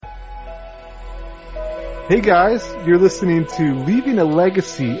Hey guys, you're listening to Leaving a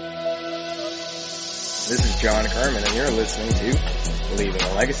Legacy. This is John Kerman, and you're listening to Leaving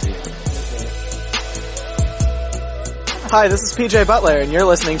a Legacy. Hi, this is PJ Butler, and you're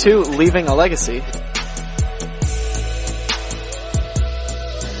listening to Leaving a Legacy.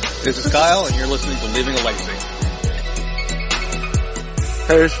 This is Kyle, and you're listening to Leaving a Legacy.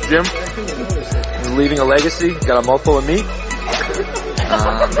 Hey, this is Jim. Leaving a Legacy. Got a mouthful of meat.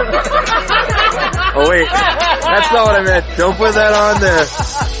 Oh wait, that's not what I meant. Don't put that on there.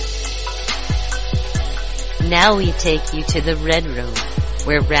 Now we take you to the Red Room,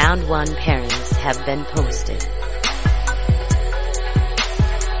 where round one pairings have been posted.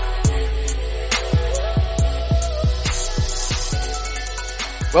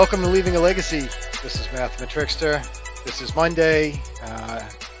 Welcome to Leaving a Legacy. This is Math the Trickster. This is Monday,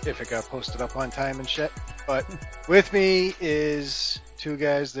 if it got posted up on time and shit. But with me is two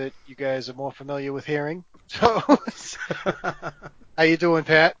guys that you guys are more familiar with hearing. So, how you doing,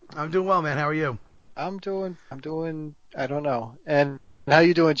 Pat? I'm doing well, man. How are you? I'm doing, I don't know. And how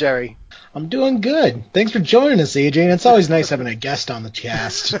you doing, Jerry? I'm doing good. Thanks for joining us, Adrian. It's always nice having a guest on the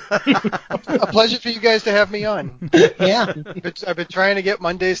cast. A pleasure for you guys to have me on. Yeah. I've been trying to get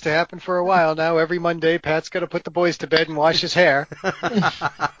Mondays to happen for a while now. Every Monday, Pat's got to put the boys to bed and wash his hair.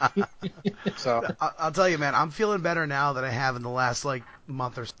 So I'll tell you, man, I'm feeling better now than I have in the last,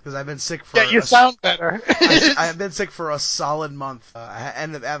 month or so, because I've been sick for... Yeah, you sound better. I've been sick for a solid month. I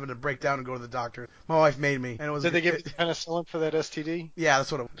ended up having to break down and go to the doctor. My wife made me. And it was. Did they give you penicillin for that STD? Yeah, that's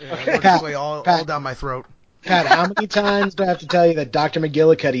what it was. Okay. It worked its way all down my throat. Pat, how many times do I have to tell you that Dr.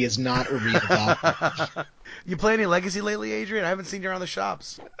 McGillicuddy is not a real doctor? You play any Legacy lately, Adrian? I haven't seen you around the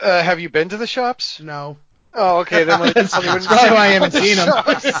shops. Have you been to the shops? No. Oh, okay. Then That's probably why I haven't seen him.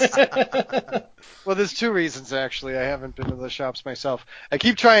 Well, there's two reasons, actually. I haven't been to the shops myself. I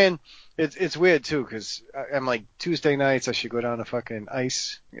keep trying. It's weird, too, because I'm like, Tuesday nights, I should go down to fucking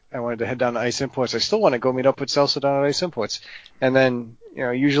Ice. I wanted to head down to Ice Imports. I still want to go meet up with Celso down at Ice Imports. And then,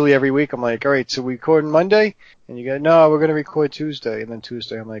 usually every week, I'm like, all right, so we record Monday? And you go, no, we're going to record Tuesday. And then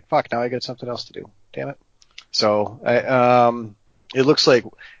Tuesday, I'm like, fuck, now I got something else to do. Damn it. So,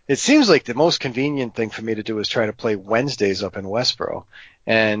 it seems like the most convenient thing for me to do is try to play Wednesdays up in Westboro.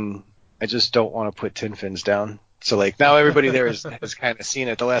 And I just don't want to put tin fins down. So, now everybody there has kind of seen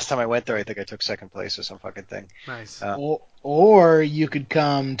it. The last time I went there, I think I took second place or some fucking thing. Nice. Or you could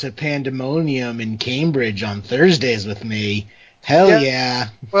come to Pandemonium in Cambridge on Thursdays with me. Hell yeah.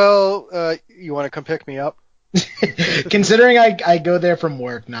 Well, you want to come pick me up? Considering I go there from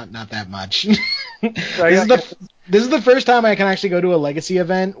work, not that much. This is the first time I can actually go to a Legacy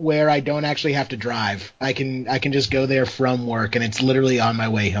event where I don't actually have to drive. I can just go there from work, and it's literally on my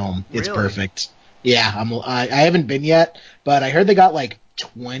way home. It's Really? perfect. Yeah, I haven't been yet, but I heard they got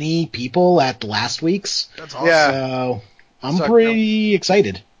 20 people at last week's. That's awesome. Yeah. So I'm pretty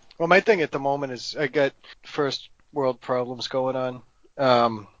excited. Well, my thing at the moment is I got first world problems going on.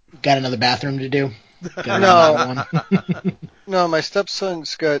 Got another bathroom to do? No, my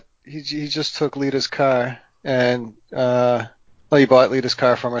stepson's got. He just took Lita's car, and he bought Lita's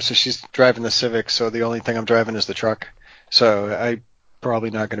car from her, so she's driving the Civic. So the only thing I'm driving is the truck. So I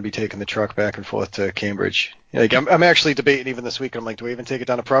probably not going to be taking the truck back and forth to Cambridge. I'm actually debating even this week. I'm like, do we even take it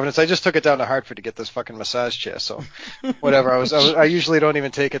down to Providence? I just took it down to Hartford to get this fucking massage chair. So whatever. I usually don't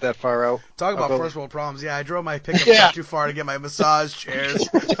even take it that far out. Talk about first world problems. Yeah, I drove my pickup truck too far to get my massage chairs.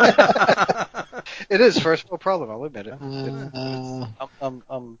 It is first world problem. I'll admit it. I'm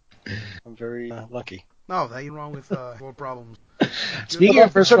very lucky. No, that ain't wrong with world problems. Speaking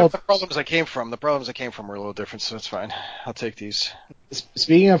of first world problems I came from, were a little different, so it's fine. I'll take these.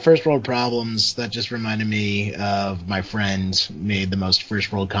 Speaking of first world problems, that just reminded me of my friend made the most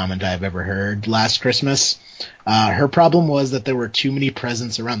first world comment I've ever heard last Christmas. Her problem was that there were too many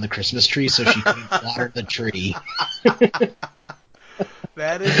presents around the Christmas tree, so she couldn't water the tree.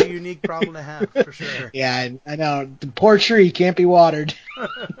 That is a unique problem to have, for sure. Yeah, I know. The poor tree can't be watered.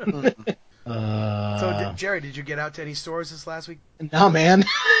 So, Jerry, did you get out to any stores this last week? No, man.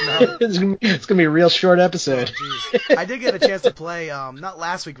 No? It's gonna be a real short episode. Oh, I did get a chance to play, not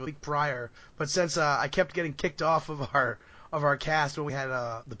last week, but the week prior. But since I kept getting kicked off of our cast when we had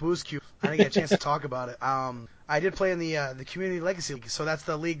the Booze Cube, I didn't get a chance to talk about it. I did play in the Community Legacy League, so that's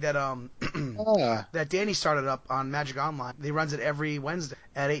the league that that Danny started up on Magic Online. He runs it every Wednesday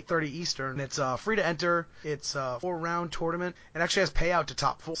at 8:30 Eastern. It's free to enter. It's a 4-round tournament. It actually has payout to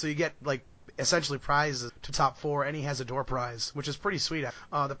top 4, so you get essentially prizes to top 4, and he has a door prize, which is pretty sweet.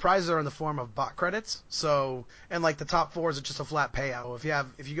 The prizes are in the form of bot credits, so, and the top 4 is just a flat payout.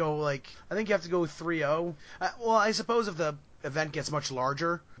 If you go I think you have to go 3-0. Well, I suppose if the event gets much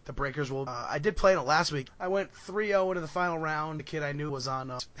larger, the breakers will. I did play in it last week. I went 3-0 into the final round. The kid I knew was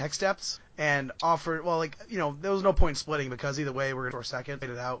on Hex Steps and offered. Well, there was no point in splitting because either way we're gonna score second.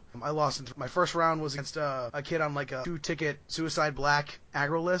 Played it out. I lost. My first round was against a kid on like a 2-ticket Suicide Black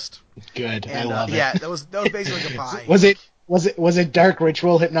aggro list. Good, And, I love it. Yeah, that was basically like a pie. Was it Dark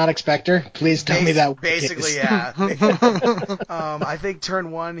Ritual Hypnotic Spectre? Please tell me that. Basically, yeah. I think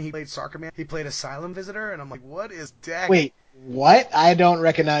turn 1 he played Sarkerman. He played Asylum Visitor, and I'm like, what is deck? Wait, what? I don't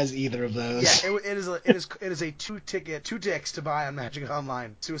recognize either of those. Yeah, it is a 2 ticks to buy on Magic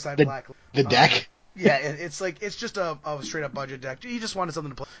Online. Suicide Black. The deck. Yeah, it's just a straight up budget deck. He just wanted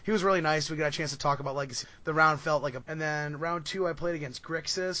something to play. He was really nice. We got a chance to talk about Legacy. The round felt like and then round 2 I played against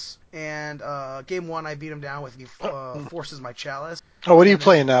Grixis, and game 1 I beat him down with Forces My Chalice. Oh, what are you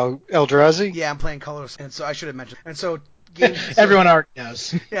playing now? Eldrazi? Yeah, I'm playing Colors, and so I should have mentioned. And so everyone already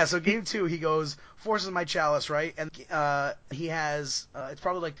knows. Yeah, so game 2 he goes Forces My Chalice, right? And he has it's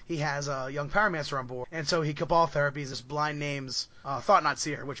probably like he has a young Pyromancer on board, and so he Cabal therapies this blind names Thought Not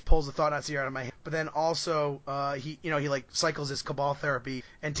Seer, which pulls the Thought Not Seer out of my hand. But then also he like cycles his Cabal therapy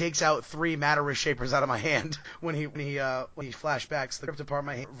and takes out 3 Matter Reshapers out of my hand when he flashbacks the crypt apart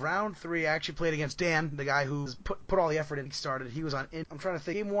my hand. Round 3 I actually played against Dan, the guy who's put all the effort in. He started. He was on. I'm trying to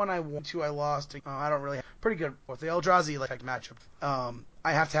think. Game 1 I won, 2 I lost. I don't really have pretty good with the Eldrazi like matchup.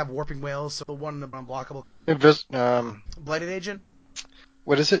 I have to have Warping Whales, so the one unblockable. Blighted Agent.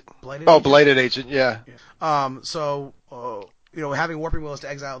 What is it? Blighted Agent? Blighted Agent. Yeah. Having Warping Whales to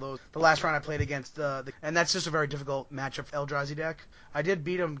exile those. The last round I played against and that's just a very difficult matchup for Eldrazi deck. I did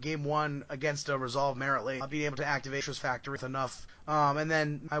beat him game 1 against a Resolve Merit Lane. Being able to activate his Factory with enough. And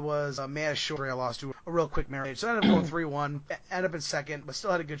then I was Mana Short. I lost to a real quick Merit. So I ended up going 3-1. Ended up in second, but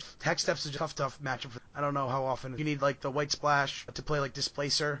still had a good. Hex Steps is a tough matchup. I don't know how often you need like the White Splash to play like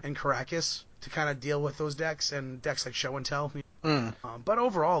Displacer and Caracas to kind of deal with those decks and decks like Show and Tell. But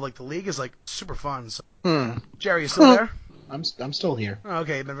overall, like the league is like super fun. So. Jerry, you still there? I'm still here.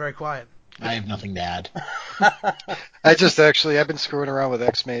 Okay, you've been very quiet. I have nothing to add. I've been screwing around with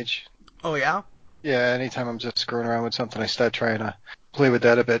X-Mage. Oh, yeah? Yeah, anytime I'm just screwing around with something, I start trying to play with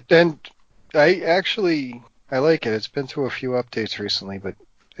that a bit. And I like it. It's been through a few updates recently, but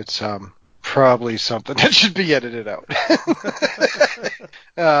it's probably something that should be edited out.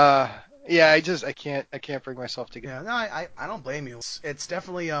 Yeah, I can't bring myself to get. Yeah, no, I don't blame you. It's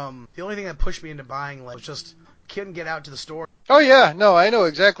definitely the only thing that pushed me into buying was just couldn't get out to the store. Oh yeah, no, I know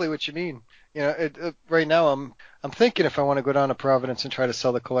exactly what you mean. You know, right now I'm thinking if I want to go down to Providence and try to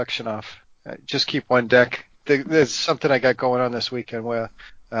sell the collection off, just keep one deck. There's something I got going on this weekend where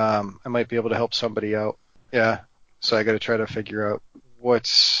I might be able to help somebody out. Yeah, so I got to try to figure out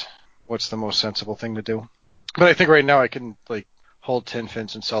what's the most sensible thing to do. But I think right now I can like hold 10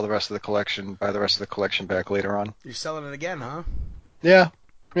 fins and sell the rest of the collection, buy the rest of the collection back later on. You're selling it again, huh? Yeah.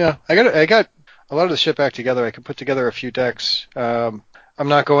 I got a lot of the shit back together. I can put together a few decks. I'm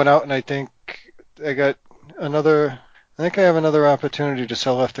not going out, and I think I have another opportunity to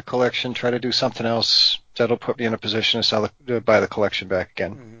sell off the collection, try to do something else that'll put me in a position to buy the collection back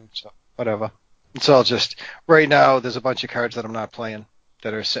again. Mm-hmm. So whatever. It's all just right now. There's a bunch of cards that I'm not playing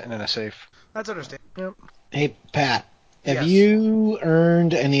that are sitting in a safe. That's understandable. Yep. Hey Pat, have you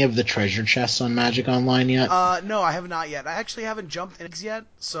earned any of the treasure chests on Magic Online yet? No, I have not yet. I actually haven't jumped in yet,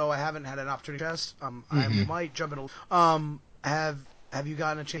 so I haven't had an opportunity to test. I might jump in. Have you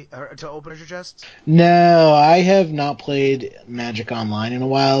gotten a chance to open treasure chests? No, I have not played Magic Online in a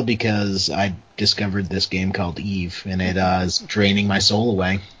while because I discovered this game called Eve, and it is draining my soul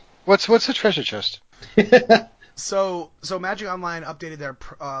away. What's a treasure chest? So Magic Online updated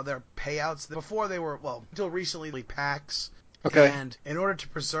their payouts. Before they were, until recently, packs. Okay. And in order to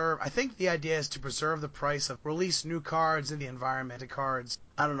preserve, I think the idea is to preserve the price of release new cards in the environment. Cards,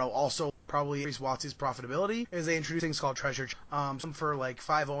 I don't know, also probably increase WotC's profitability, is they introduce things called treasure. Some for like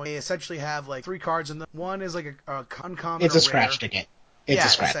 5 they essentially have like 3 cards in them. One is like a uncommon. It's a scratch ticket. It's a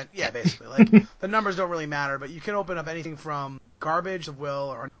scratch. Yeah, basically. Like the numbers don't really matter, but you can open up anything from garbage of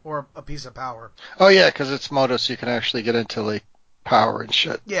will or a piece of power. Oh yeah, because it's moto, so you can actually get into like power and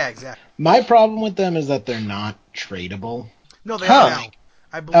shit. Yeah, exactly. My problem with them is that they're not tradable. No, they are now.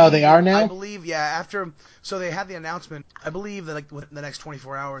 They are now? I believe, yeah. So they had the announcement. I believe that like within the next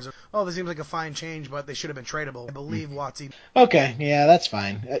 24 hours. This seems like a fine change, but they should have been tradable. I believe WotC. Okay, yeah, that's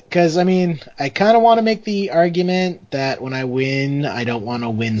fine. Because I kind of want to make the argument that when I win, I don't want to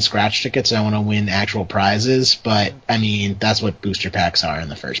win scratch tickets. I want to win actual prizes. But that's what booster packs are in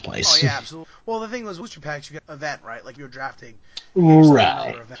the first place. Oh yeah, absolutely. Well, the thing was booster packs, you get an event, right? Like you're drafting.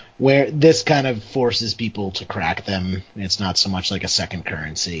 Right. Where this kind of forces people to crack them. It's not so much like a second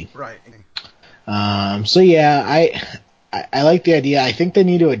currency. Right. So yeah, I like the idea. I think they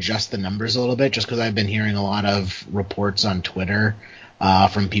need to adjust the numbers a little bit, just because I've been hearing a lot of reports on Twitter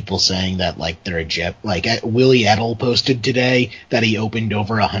from people saying that like they're a gyp. Like Willie Edel posted today that he opened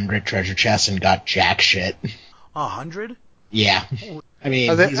over 100 treasure chests and got jack shit. 100? Yeah. I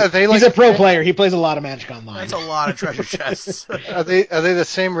mean, he's a pro player. He plays a lot of Magic Online. That's a lot of treasure chests. Are they the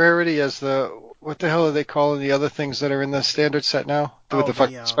same rarity as what the hell are they calling the other things that are in the standard set now? With the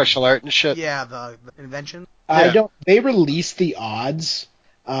fucking special art and shit? Yeah, the invention. They released the odds.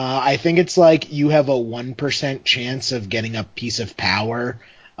 I think it's like you have a 1% chance of getting a piece of power,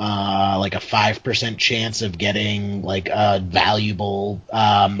 like a 5% chance of getting like a valuable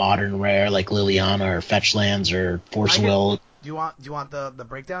modern rare like Liliana or Fetch Lands or Force Will. Do you want the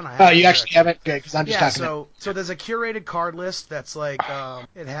breakdown? You actually have it? Good, because I'm just talking. So there's a curated card list that's like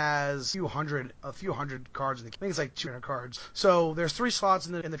it has a few hundred cards. I think it's like 200 cards. So there's 3 slots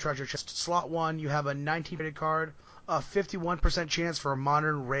in the treasure chest. Slot 1, you have a 19 rated card, a 51% chance for a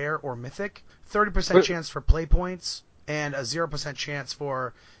modern rare or mythic, 30% chance for play points, and a 0% chance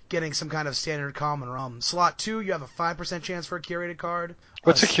for getting some kind of standard common. Slot 2, you have a 5% chance for a curated card.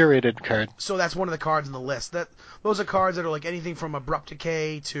 What's a curated card? So that's one of the cards in the list. Those are cards that are like anything from Abrupt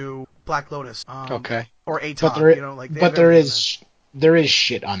Decay to Black Lotus. Okay. Or Aton. But there is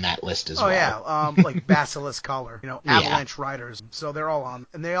shit on that list as well. Oh yeah, like Basilisk Collar, Avalanche Riders. So they're all on,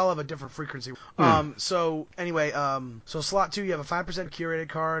 and they all have a different frequency. So anyway, so slot 2, you have a 5% curated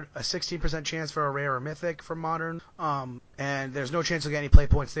card, a 16% chance for a rare or mythic from Modern, and there's no chance you'll get any play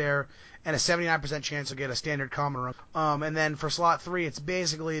points there, and a 79% chance you'll get a standard common run. And then for slot 3, it's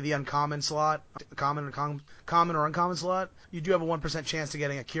basically the uncommon slot, common or uncommon slot. You do have a 1% chance to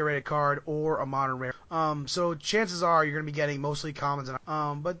getting a curated card or a modern rare. So chances are you're going to be getting mostly commons,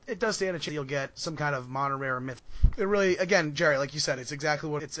 but it does stand a chance you'll get some kind of modern rare or myth. It really, again, Jerry, like you said, it's exactly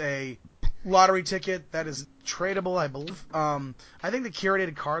what it's a lottery ticket that is tradable, I believe. I think the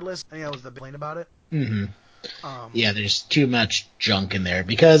curated card list, I think that was the complaint about it. Mm-hmm. Yeah, there's too much junk in there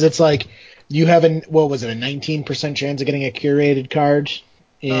because it's like you have a 19% chance of getting a curated card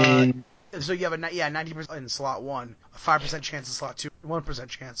in. So you have 90% in slot 1, a 5% chance in slot 2, 1%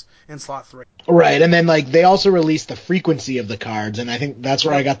 chance in slot 3. Right, and then like they also released the frequency of the cards, and I think that's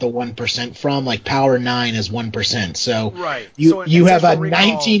where I got the 1% from. Like Power 9 is 1%, so right. You have a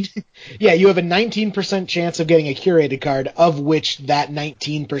 19% chance of getting a curated card, of which that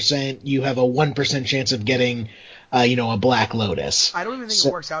 19% you have a 1% chance of getting, a Black Lotus. I don't even think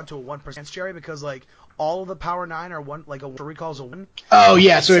it works out to a 1%, Jerry, because like all of the Power 9 are 1, like a recall is a 1. Oh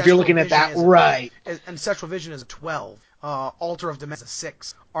yeah, so if you're looking at that, right. Ancestral Vision is a 12. Altar of Dimension is a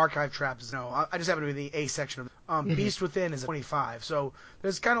 6. Archive Traps is no. I just happen to be in the A section of it. Beast Within is a 25. So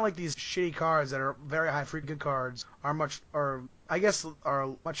there's kind of like these shitty cards that are very high frequent cards are much higher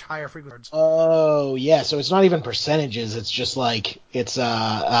frequent cards. Oh yeah, so it's not even percentages. It's just like it's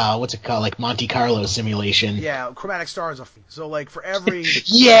what's it called, like Monte Carlo simulation. Yeah, chromatic stars are so like for every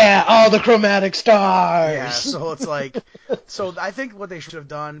the chromatic stars. Yeah, so it's like so I think what they should have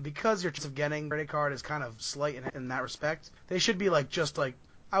done, because your chance of getting a credit card is kind of slight in that respect, they should be like just like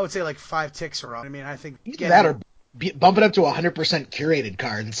I would say like 5 ticks around. I mean, I think that or bump it up to 100% curated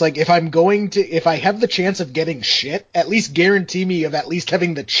card. It's like if I have the chance of getting shit, at least guarantee me of at least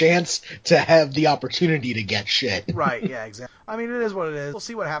having the chance to have the opportunity to get shit. Right. Yeah. Exactly. I mean, it is what it is. We'll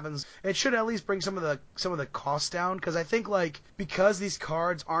see what happens. It should at least bring some of the costs down, because I think like because these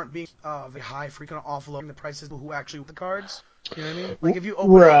cards aren't being very high, frequent offloading the prices of who actually want the cards. You know what I mean? Like if you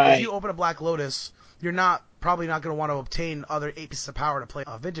open a Black Lotus, you're probably not going to want to obtain other 8 pieces of power to play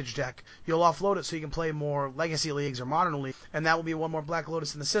a vintage deck. You'll offload it so you can play more Legacy Leagues or Modern League, and that will be one more Black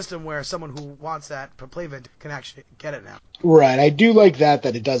Lotus in the system where someone who wants that to play vintage can actually get it now. Right, I do like that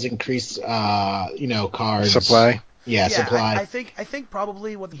it does increase, cards. Supply. Yeah, supply. I think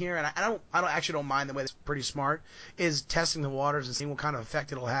probably what here, and I don't mind the way it's pretty smart, is testing the waters and seeing what kind of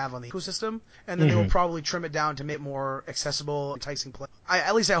effect it'll have on the ecosystem, and then they will probably trim it down to make it more accessible, enticing play.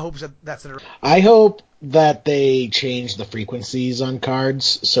 At least I hope that's the. I hope that they change the frequencies on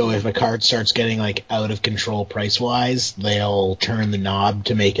cards, so if a card starts getting like out of control price wise, they'll turn the knob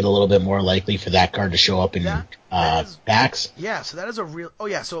to make it a little bit more likely for that card to show up in packs. Yeah, so that is a real. Oh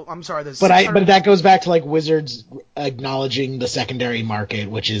yeah, so I'm sorry. But that goes back to like Wizards acknowledging the secondary market,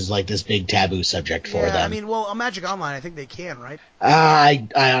 which is like this big taboo subject for them. I mean, well, on Magic Online, I think they can, right? I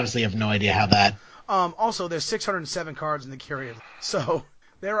honestly have no idea how that. Also, there's 607 cards in the curated, so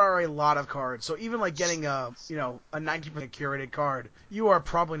there are a lot of cards. So even like getting a 90% curated card, you are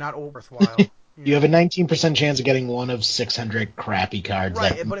probably not worthwhile. You have a 19% chance of getting one of 600 crappy cards.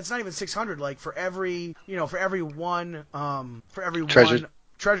 Right, but it's not even 600. Like for every one treasure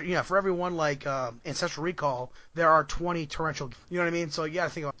treasure. Yeah, for every one like ancestral recall, there are 20 torrential. You know what I mean? So you gotta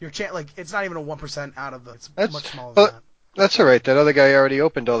think of your chance. Like it's not even a 1% out of the. It's much smaller than that. That's all right. That other guy already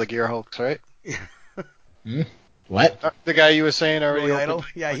opened all the Gear Hulks, right? What? The guy you were saying already Really opened. idle?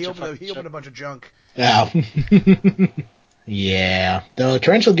 Yeah, he opened a bunch of junk. Oh. Yeah. Though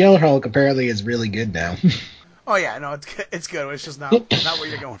Torrential Gear Hulk apparently is really good now. Oh yeah, no, it's good. It's just not what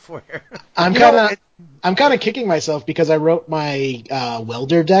you're going for here. I'm kind of kicking myself because I wrote my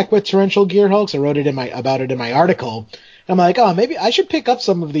welder deck with Torrential Gear Hulks. I wrote about it in my article. I'm like, oh, maybe I should pick up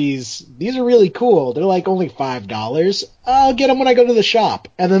some of these. These are really cool. They're like only $5. I'll get them when I go to the shop.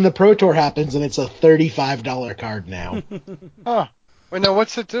 And then the Pro Tour happens, and it's a $35 card now. Huh. Wait, now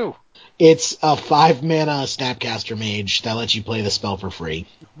what's it do? It's a 5-mana Snapcaster Mage that lets you play the spell for free.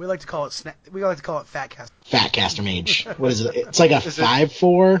 We like to call it Fatcaster. Fatcaster Mage. What is it? It's like a 5/4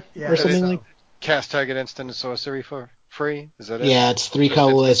 or something like. Cast target instant and sorcery for free. Is that it? Yeah, it's 3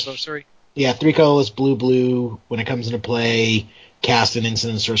 colorless. Sorcery. Yeah, 3 colorless blue. When it comes into play, cast an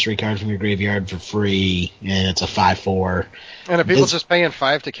instant and sorcery card from your graveyard for free, and it's a 5/4. And are people just paying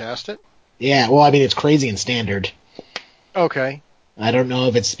 $5 to cast it? Yeah, well, I mean, it's crazy in Standard. Okay. I don't know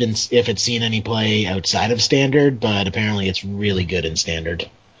if it's seen any play outside of Standard, but apparently it's really good in Standard.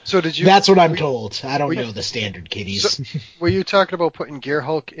 So did you? That's what I'm told. I don't know the Standard kiddies. So, were you talking about putting Gear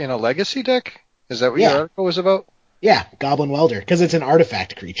Hulk in a Legacy deck? Is that what your article was about? Yeah, Goblin Welder, because it's an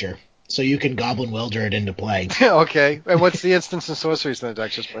artifact creature, so you can Goblin Welder it into play. Okay. And what's the instants and sorceries in the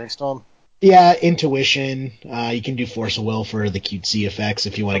deck? Just Brainstorm? Yeah, Intuition. You can do Force of Will for the cutesy effects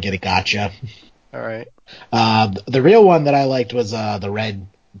if you want to get a gotcha. All right. The real one that I liked was the red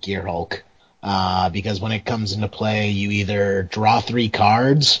Gear Hulk, because when it comes into play, you either draw 3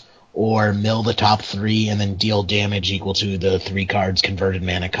 cards or mill the top 3 and then deal damage equal to the 3 cards converted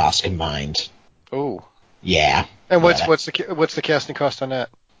mana cost combined. Oh. Yeah. And what's the casting cost on that?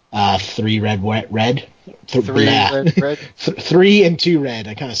 3 red. 3 red. 3 and 2 red.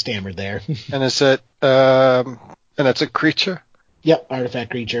 I kind of stammered there. And is it and that's a creature? Yep,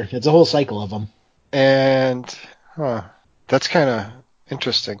 artifact creature. It's a whole cycle of them. And that's kind of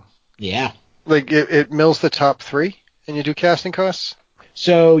interesting. Yeah. Like it mills the top 3, and you do casting costs.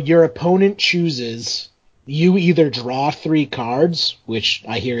 So your opponent chooses. You either draw 3 cards, which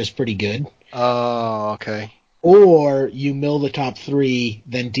I hear is pretty good. Oh, okay. Or you mill the top 3,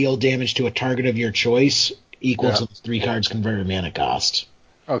 then deal damage to a target of your choice equal to the 3 cards converted mana cost.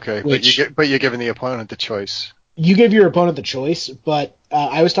 Okay, but you're giving the opponent the choice. You give your opponent the choice, but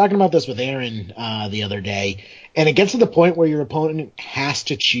I was talking about this with Aaron the other day, and it gets to the point where your opponent has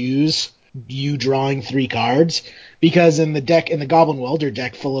to choose you drawing 3 cards, because in the Goblin Welder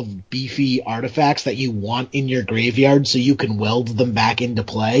deck full of beefy artifacts that you want in your graveyard so you can weld them back into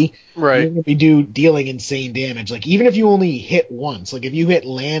play, right? You're going to be dealing insane damage. Like, even if you only hit once, like if you hit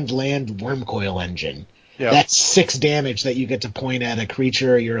land, Wormcoil Engine, that's 6 damage that you get to point at a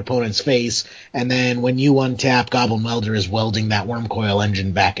creature or your opponent's face, and then when you untap, Goblin Welder is welding that Wormcoil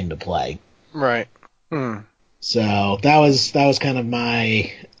Engine back into play. Right. So that was kind of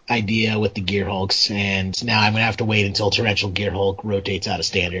my idea with the Gear Hulks, and now I'm gonna have to wait until Torrential Gear Hulk rotates out of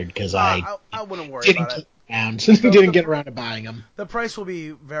Standard because I wouldn't worry about it. Didn't get around to buying them. The price will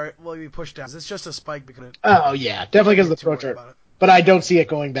be pushed down. It's just a spike because. Oh yeah, definitely because of the Pro Tour. But I don't see it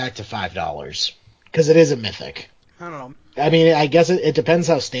going back to $5 because it is a mythic. I don't know. I mean, I guess it depends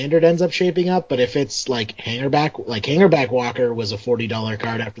how Standard ends up shaping up, but if it's like Hangerback Walker was a $40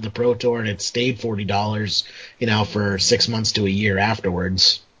 card after the Pro Tour, and it stayed $40, for 6 months to a year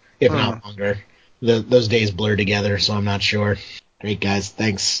afterwards, if not longer. Those days blur together, so I'm not sure. Great, guys.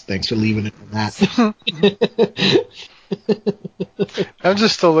 Thanks for leaving it on that. I'm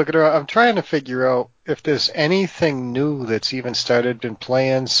just still looking around. I'm trying to figure out if there's anything new that's even been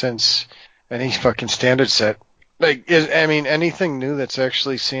playing since any fucking Standard set. Like, anything new that's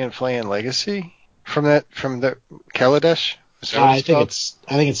actually seeing play in Legacy from the Kaladesh? I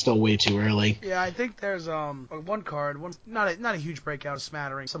think it's still way too early. Yeah, I think there's one card, not a huge breakout, a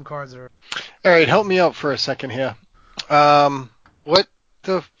smattering. Some cards are. All right, help me out for a second here. What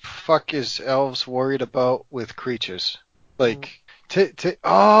the fuck is Elves worried about with creatures? Like, wait.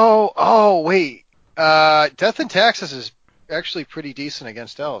 Death and Taxes is actually pretty decent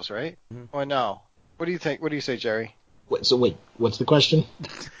against Elves, right? Or no? What do you think? What do you say, Jerry? What's the question?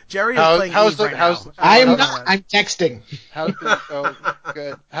 Jerry is playing Eve right now. I'm not. I'm texting.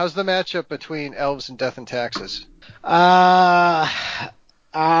 Good. How's the matchup between Elves and Death and Taxes? I'm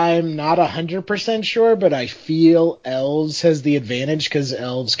not 100% sure, but I feel Elves has the advantage because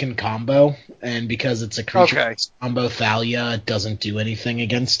Elves can combo, and because it's a creature combo Thalia, it doesn't do anything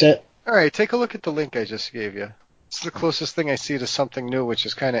against it. All right, take a look at the link I just gave you. It's the closest thing I see to something new, which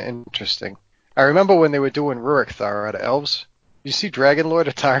is kind of interesting. I remember when they were doing Rurikthar out of elves. You see Dragon Lord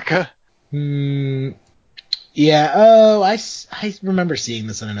Atarka? Yeah, oh, I remember seeing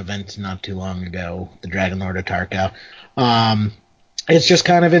this in an event not too long ago, the Dragon Lord Atarka. It's just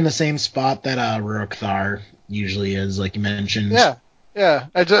kind of in the same spot that Rurikthar usually is, like you mentioned. Yeah.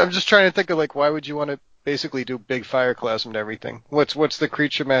 I'm just trying to think of, like, why would you want to basically do big Fireclasm to everything? What's the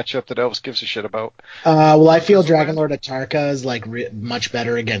creature matchup that Elves gives a shit about? Well, I feel Dragon Lord Atarka is, like, much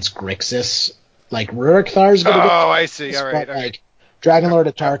better against Grixis. Like, Ruriktar's good against I see. Grixis, All right. but, like, Dragon Lord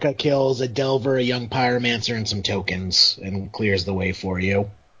Atarka kills a Delver, a Young Pyromancer, and some tokens, and clears the way for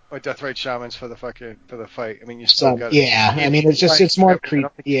you. Or Deathrite Shamans for the fight. I mean, you still got yeah. I mean, it's more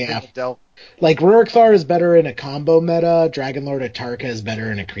yeah. Like Rurikthar is better in a combo meta. Dragon Lord Atarka is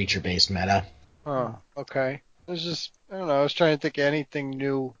better in a creature-based meta. Oh, okay. I don't know. I was trying to think of anything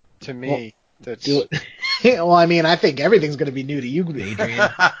new to me. Well, I mean, I think everything's going to be new to you, Adrian.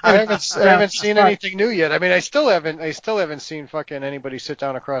 I haven't seen anything new yet. I mean, I still haven't seen fucking anybody sit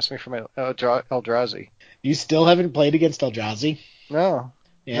down across me from Eldrazi. You still haven't played against Eldrazi? No.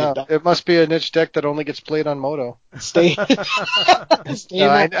 Yeah, no, it must be a niche deck that only gets played on Moto. Stay in that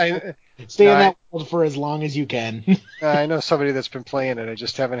world for as long as you can. I know somebody that's been playing it. I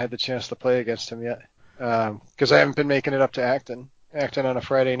just haven't had the chance to play against him yet. Because I haven't been making it up to Acton on a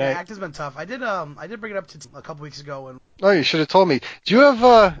Friday night. Yeah, Acton's been tough. I did bring it up to a couple weeks ago. Oh, you should have told me. Do you have?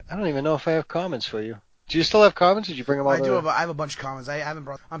 I don't even know if I have comments for you. Do you still have comments? Did you bring them all? I have a bunch of comments. I haven't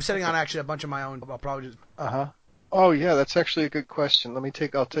brought. I'm sitting on actually a bunch of my own. I'll probably just. Oh yeah, that's actually a good question.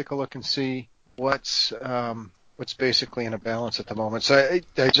 I'll take a look and see what's basically in a balance at the moment. So I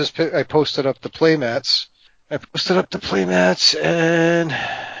posted up the playmats. And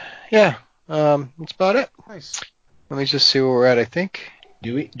yeah, that's about it. Nice. Let me just see where we're at. I think.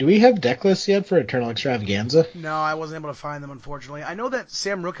 Do we have deck lists yet for Eternal Extravaganza? No, I wasn't able to find them, unfortunately. I know that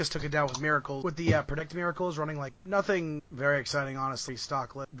Sam Ruckus took it down with Miracles, with the Predict Miracles running like nothing very exciting, honestly.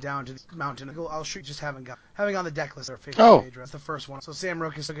 Stock lit down to the mountain. I'll shoot, just haven't on the deck list or Facebook page. That's the first one. So Sam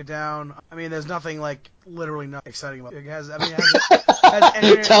Ruckus took it down. I mean, there's nothing like literally nothing exciting about it. Has engineer,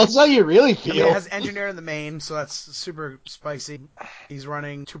 tell us how you really feel. I mean, it has Engineer in the main, so that's super spicy. He's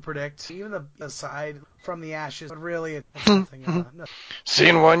running to Predict, even the side from the ashes, but really it's nothing. No.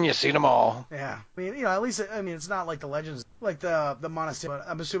 Seen one, you seen them all. Yeah, I mean, at least it's not like the Legends, like the monastery. But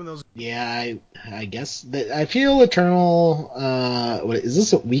I'm assuming those. Yeah, I guess I feel Eternal. What is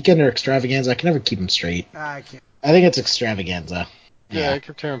this, a weekend or Extravaganza? I can never keep them straight. I can't. I think it's Extravaganza. Yeah, I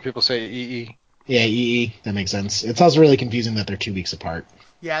kept hearing people say EE. Yeah, EE. That makes sense. It's also really confusing that they're 2 weeks apart.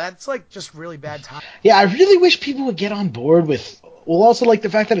 Yeah, that's like just really bad time. Yeah, I really wish people would get on board with. Well, also like the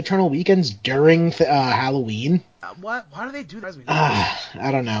fact that Eternal Weekend's during Halloween. Why do they do that?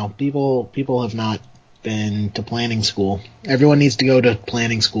 I don't know. People have not been to planning school. Everyone needs to go to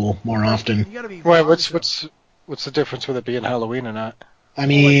planning school more often. You gotta be. Wait, what's the difference with it being Halloween or not? I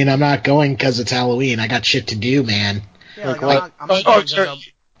mean, I'm not going because it's Halloween. I got shit to do, man. Yeah,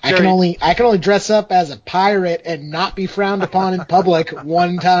 I can only dress up as a pirate and not be frowned upon in public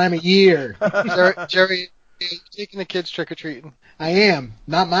one time a year. Jerry, are you taking the kids trick or treating? I am.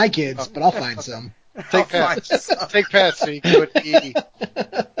 Not my kids, but I'll find some. Take Patsy. Go to EE.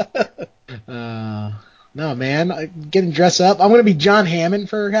 No, man. I'm getting dressed up. I'm going to be John Hammond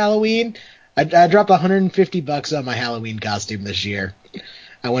for Halloween. I dropped $150 on my Halloween costume this year.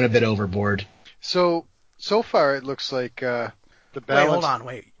 I went a bit overboard. So far it looks like the balance. Wait, hold on.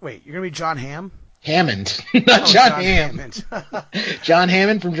 Wait. You're going to be John Hammond, not John Hammond. John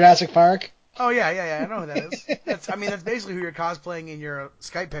Hammond from Jurassic Park. Oh, yeah. I know who that is. That's basically who you're cosplaying in your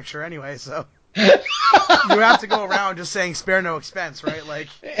Skype picture anyway, so. You have to go around just saying spare no expense, right? Like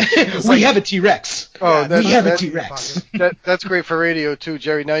we have a T-Rex. Oh, we have a T-Rex. That's great for radio too,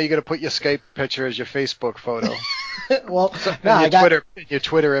 Jerry. Now you got to put your Skype picture as your Facebook photo. Well, your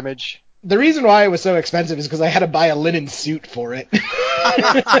Twitter image. The reason why it was so expensive is because I had to buy a linen suit for it.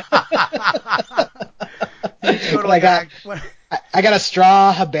 I got a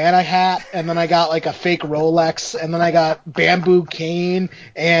straw Habana hat, and then I got like a fake Rolex, and then I got bamboo cane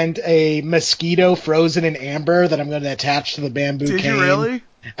and a mosquito frozen in amber that I'm going to attach to the bamboo cane. Did you really?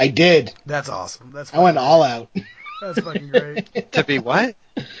 I did. That's awesome. I went all out. That's fucking great. To be what?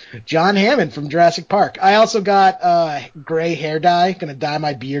 John Hammond from Jurassic Park. I also got gray hair dye. Going to dye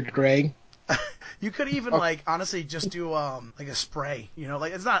my beard gray. You could even honestly just do like a spray,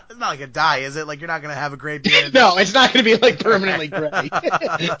 like it's not like a dye, is it? Like you're not gonna have a gray beard. No, it's not gonna be like permanently gray.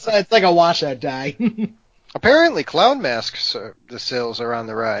 So it's like a washout dye. Apparently, clown masks, the sales are on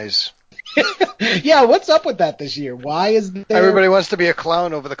the rise. Yeah, what's up with that this year? Why is there... Everybody wants to be a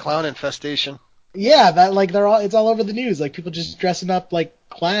clown over the clown infestation. Yeah, that like it's all over the news. Like people just dressing up like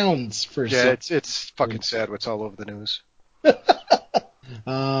clowns for Yeah, it's fucking sad what's all over the news.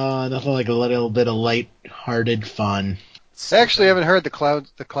 Nothing like a little bit of light-hearted fun. I actually haven't heard the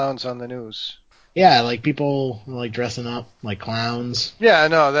clowns on the news. Yeah, like people like dressing up like clowns. Yeah, I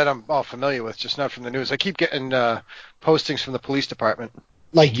know that I'm all familiar with, just not from the news. I keep getting postings from the police department.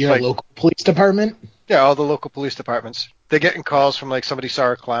 Like your local police department? Yeah, all the local police departments. They're getting calls from like somebody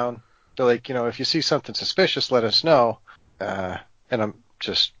saw a clown. They're like, if you see something suspicious, let us know. And I'm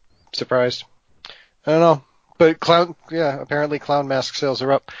just surprised. I don't know. But apparently clown mask sales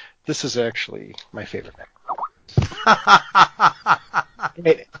are up. This is actually my favorite mask.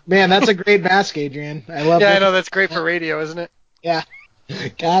 Man, that's a great mask, Adrian. I love. Yeah, I know that's great for radio, isn't it? Yeah.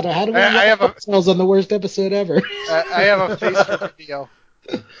 God, how do we have ourselves on the worst episode ever? I have a face for radio.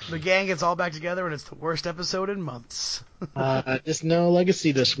 The gang gets all back together, and it's the worst episode in months. Just no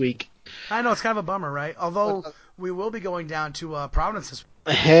legacy this week. I know, it's kind of a bummer, right? Although we will be going down to Providence this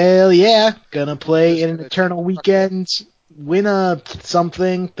week. Hell yeah. Gonna play in an Eternal Weekend. Win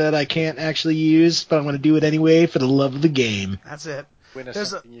something that I can't actually use, but I'm gonna do it anyway for the love of the game. That's it.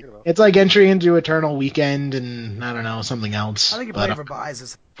 It's like entry into Eternal Weekend and, I don't know, something else. I think you're playing for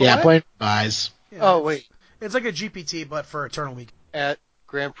buys. Playing for buys. Yeah, wait. It's like a GPT, but for Eternal Weekend. At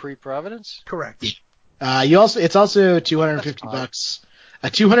Grand Prix Providence? Correct. Yeah. It's also $250. A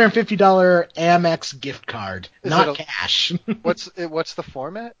 $250 Amex gift card, not cash. What's the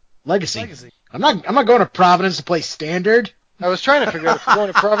format? Legacy. I'm not going to Providence to play Standard. I was trying to figure out if you're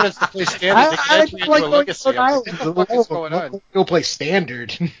going to Providence to play Standard. I like going to Rhode Island. What the fuck is going on? Go play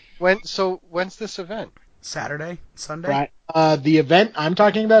Standard. When's this event? Saturday? Sunday? The event I'm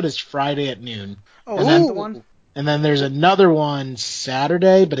talking about is Friday at noon. Oh, is that the one? And then there's another one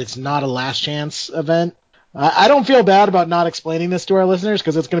Saturday, but it's not a last chance event. I don't feel bad about not explaining this to our listeners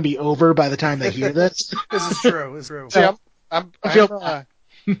because it's going to be over by the time they hear this. This is true. It's true. See,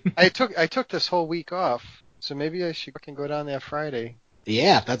 I took this whole week off, so maybe I can go down there Friday.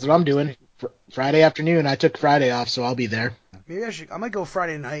 Yeah, that's what I'm doing. Friday afternoon. I took Friday off, so I'll be there. Maybe I might go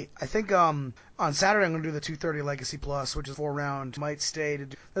Friday night. I think on Saturday I'm going to do the 230 Legacy Plus, which is 4 round. Might stay to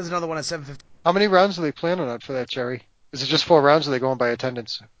do. There's another one at 750. How many rounds are they planning on for that, Jerry? Is it just 4 rounds, or are they going by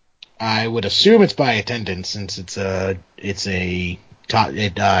attendance? I would assume it's by attendance since it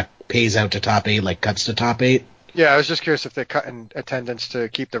pays out to top 8, like cuts to top 8. Yeah, I was just curious if they're cutting attendance to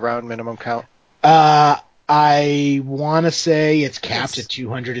keep the round minimum count. I want to say it's capped at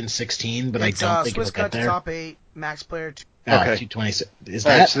 216, but I don't think Swiss it'll get there. top 8, max player 2. Okay. 226. Is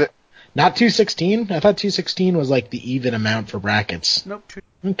that not 216? I thought 216 was like the even amount for brackets. Nope.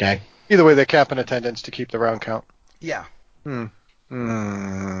 Okay. Either way, they're capping attendance to keep the round count. Yeah. I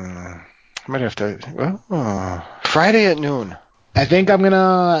might have to. Friday at noon. I think I'm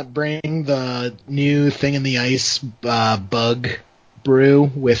gonna bring the new Thing in the Ice bug brew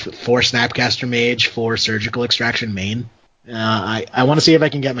with 4 Snapcaster Mage, 4 Surgical Extraction main. I want to see if I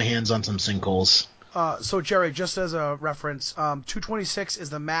can get my hands on some sinkholes. So Jerry, just as a reference, 226 is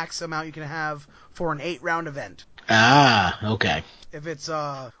the max amount you can have for an 8-round event. Okay. If it's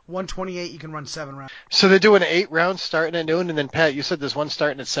 128, you can run 7 rounds. So they're doing 8 rounds starting at noon, and then Pat, you said there's one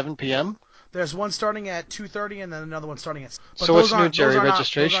starting at 7 p.m.? There's one starting at 2:30, and then another one starting at. So what's new, Jerry?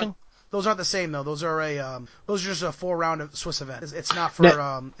 Registration? Those aren't the same though. Those are those are just a 4-round Swiss event. It's not for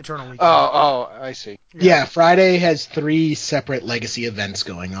Eternal Weekend. Oh, I see. Yeah, Friday has 3 separate legacy events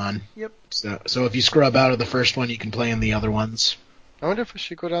going on. Yep. So if you scrub out of the first one, you can play in the other ones. I wonder if we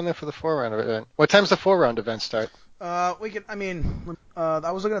should go down there for the 4-round event. What time's the 4-round event start? We can. I mean,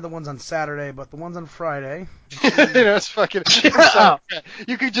 I was looking at the ones on Saturday, but the ones on Friday. It's fucking.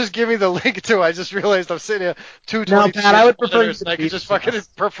 You could just give me the link too. I just realized I'm sitting here 2:20. No, Pat, I would prefer you. I could just fucking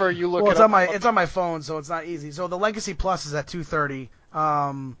prefer you look. Well, it's on my phone, so it's not easy. So the Legacy Plus is at 2:30.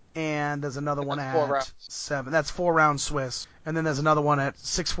 And there's another one at 7. That's 4-round Swiss. And then there's another one at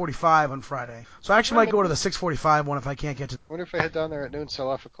 6:45 on Friday. So I actually might go to the 6:45 one if I can't get to. I wonder if I head down there at noon, sell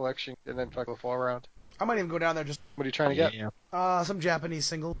off a collection, and then fuck a 4-round. I might even go down there just. What are you trying to get? Some Japanese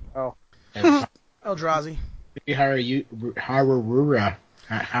single. Oh. Eldrazi. Harurura.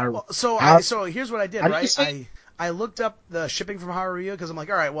 So here's what I did, right? I looked up the shipping from Haruya because I'm like,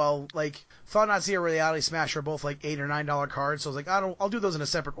 all right, well, like Thought Nazi or Reality Smash are both like $8 or $9 cards, so I was like, I'll do those in a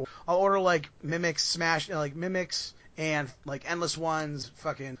separate order. I'll order like Mimics, Smash, like Mimics and like Endless Ones,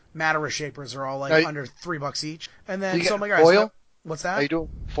 fucking Matter Shapers are all like under $3 each, and then so I'm like, all right, foil? So what's that? Are you doing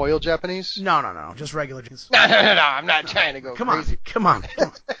foil Japanese? No, just regular Japanese. No, I'm not trying to go crazy. Come on.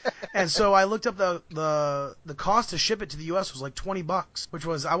 And so I looked up the cost to ship it to the U.S. was like $20, which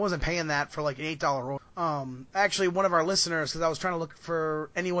was, I wasn't paying that for like an $8 roll. Actually, one of our listeners, because I was trying to look for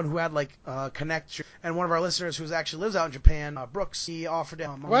anyone who had like Connect, and one of our listeners who actually lives out in Japan, Brooks, he offered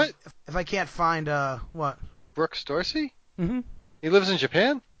what? If I can't find what? Brooks Dorsey? Mm-hmm. He lives in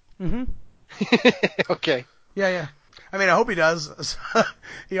Japan? Mm-hmm. Okay. Yeah. I mean, I hope he does.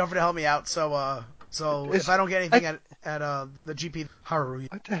 He offered to help me out, so if I don't get anything at the GP Haru.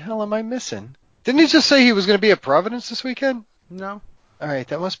 What the hell am I missing? Didn't he just say he was going to be at Providence this weekend? No. All right,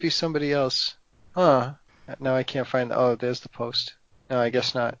 that must be somebody else. Huh. No, I can't find. Oh, there's the post. No, I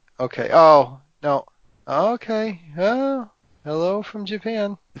guess not. Okay. Oh, no. Okay. Oh, hello from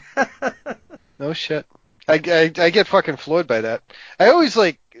Japan. No shit. I get fucking floored by that. I always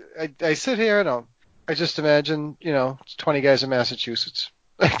I sit here and I just imagine, it's 20 guys in Massachusetts.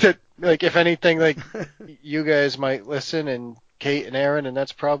 Like if anything, like you guys might listen and Kate and Aaron, and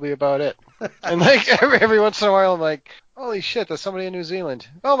that's probably about it. And like every once in a while, I'm like, holy shit, there's somebody in New Zealand.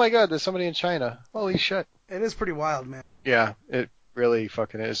 Oh my god, there's somebody in China. Holy shit. It is pretty wild, man. Yeah, it really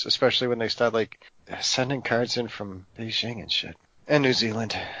fucking is, especially when they start like sending cards in from Beijing and shit, and New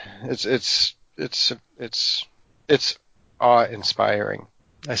Zealand. It's awe-inspiring.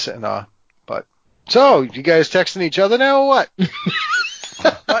 I sit in awe. But so, you guys texting each other now or what?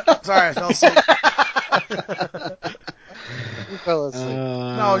 What? Sorry, I fell asleep. You fell asleep.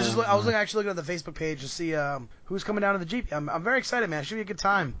 No, I was actually looking at the Facebook page to see who's coming down to the GP. I'm very excited, man. It should be a good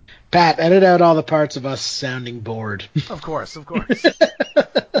time. Pat, edit out all the parts of us sounding bored. Of course.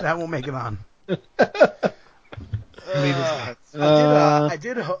 That won't make it on. I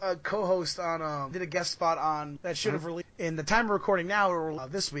did a co-host on, did a guest spot on that should have released in the time of recording now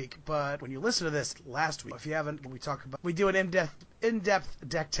this week, but when you listen to this last week, if you haven't, we do an in-depth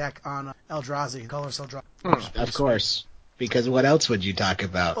deck tech on Eldrazi, Colorless Eldrazi. Of course, because what else would you talk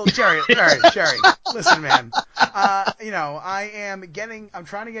about? Well, Jerry, listen, man. I'm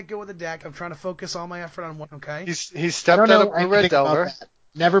trying to get good with the deck. I'm trying to focus all my effort on one. Okay. He's stepped out of Blue Red Delver.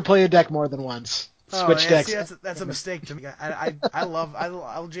 Never play a deck more than once. Switch decks. See, that's a mistake to me.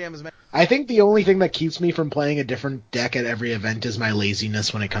 I'll jam as many. I think the only thing that keeps me from playing a different deck at every event is my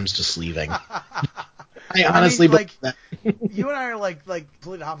laziness when it comes to sleeving. I honestly believe that. You and I are like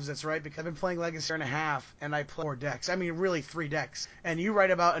complete opposites, right? Because I've been playing Legacy and a half, and I play 4 decks. I mean, really 3 decks. And you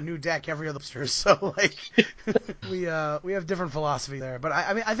write about a new deck every other year, so like we have different philosophy there. But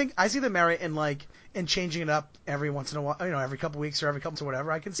I think I see the merit in changing it up every once in a while, every couple weeks or every couple or whatever.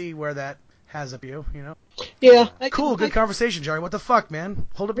 I can see where that has a view, Yeah. Cool, good conversation, Jerry. What the fuck, man?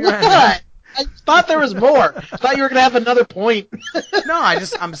 Hold up your head. I thought there was more. I thought you were gonna have another point. No,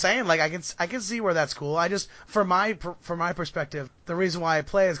 I'm saying I can see where that's cool. I just from my perspective, the reason why I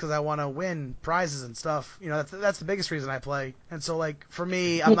play is because I want to win prizes and stuff. That's the biggest reason I play. And so for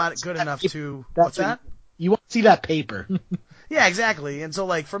me, I'm not good enough to. What's that? You want to see that paper. Yeah, exactly. And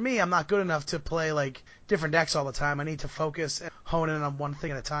so for me, I'm not good enough to play different decks all the time. I need to focus and hone in on one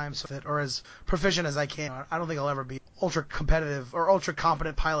thing at a time, or as proficient as I can. I don't think I'll ever be ultra competitive or ultra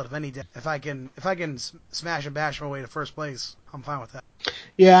competent pilot of any deck. If I can smash and bash my way to first place, I'm fine with that.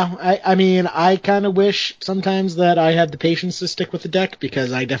 Yeah, I mean, I kind of wish sometimes that I had the patience to stick with the deck,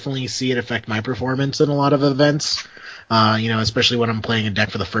 because I definitely see it affect my performance in a lot of events. Especially when I'm playing a deck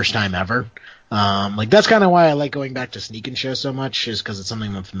for the first time ever. That's kind of why I like going back to Sneak and Show so much, is because it's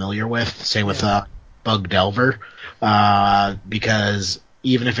something I'm familiar with. Same with Bug Delver, because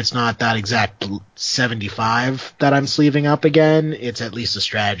even if it's not that exact 75 that I'm sleeving up again, it's at least a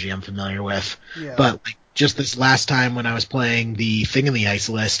strategy I'm familiar with. Yeah. But just this last time when I was playing the Thing in the Ice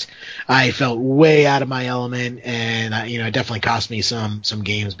list, I felt way out of my element, and it definitely cost me some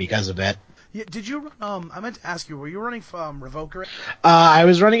games because of it. Yeah, did you I meant to ask you, were you running from Revoker? I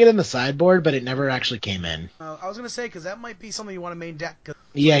was running it in the sideboard, but it never actually came in. I was going to say, because that might be something you want to main deck.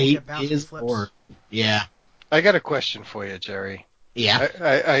 Yeah, he is. Yeah. I got a question for you, Jerry. Yeah.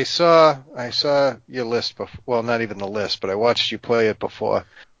 I saw your list before. Well, not even the list, but I watched you play it before.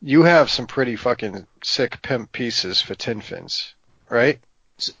 You have some pretty fucking sick pimp pieces for tin fins, right?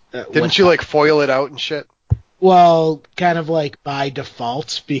 Didn't you foil it out and shit? Well, kind of by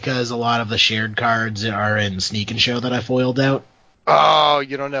default, because a lot of the shared cards are in Sneak and Show that I foiled out. Oh,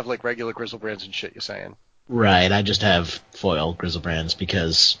 you don't have regular Grizzlebrands and shit, you're saying? Right, I just have foil Grizzlebrands,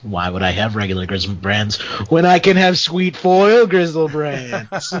 because why would I have regular Grizzlebrands when I can have sweet foil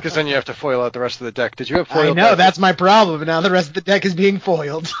Grizzlebrands? Because then you have to foil out the rest of the deck. Did you have foil? I know, that's my problem. Now the rest of the deck is being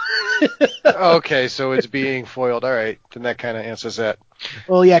foiled. Okay, so it's being foiled. All right, then that kind of answers that.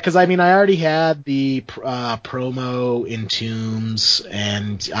 Well, yeah, because I mean, I already had the promo in Tombs,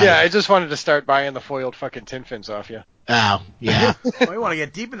 and I just wanted to start buying the foiled fucking tin fins off you. Oh, yeah. We want to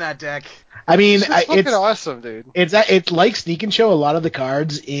get deep in that deck. I mean, It's just fucking awesome, dude. It's like Sneak and Show. A lot of the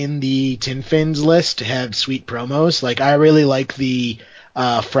cards in the Tin Fins list have sweet promos. Like, I really like the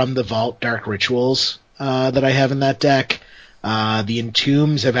From the Vault Dark Rituals that I have in that deck. The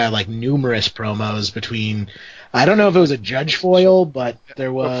Entombs have had like numerous promos between. I don't know if it was a Judge foil, but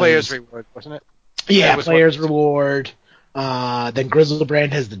there was Player's Reward, wasn't it? Yeah, Player's Reward. Then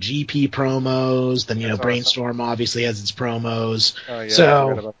Grizzlebrand has the GP promos. Then That's Brainstorm obviously has its promos. Oh yeah, I forgot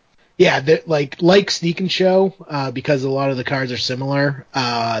So about yeah, like Sneak and Show, because a lot of the cards are similar.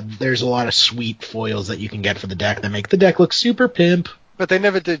 There's a lot of sweet foils that you can get for the deck that make the deck look super pimp. But they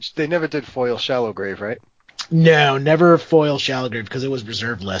never did foil Shallow Grave, right? No, never foil Shallowgrave because it was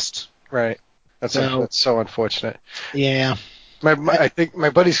reserve list. Right. That's so unfortunate. Yeah. I think my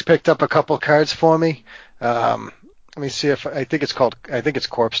buddy's picked up a couple cards for me. Let me see if I think it's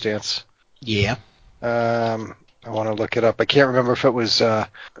Corpse Dance. Yeah. I want to look it up. I can't remember if it was.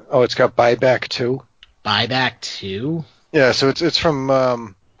 It's got Buyback 2. Buyback 2. Yeah, so it's from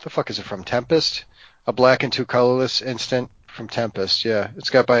the fuck is it from? Tempest, a black and 2 colorless instant from Tempest. Yeah, it's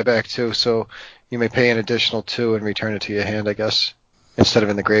got Buyback 2, so you may pay an additional 2 and return it to your hand, I guess, instead of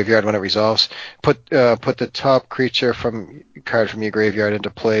in the graveyard when it resolves. Put the top creature card from your graveyard into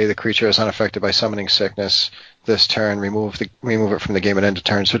play. The creature is unaffected by summoning sickness this turn. Remove it from the game at end of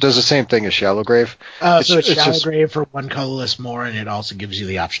turn. So it does the same thing as Shallow Grave. So it's Shallow Grave for 1 colorless more, and it also gives you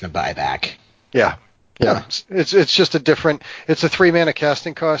the option of buyback. Yeah. Yeah. Huh. It's just a 3-mana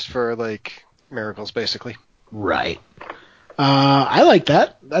casting cost for like miracles, basically. Right. I like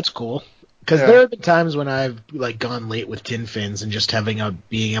that. That's cool. Because there have been times when I've like gone late with Tin Fins and just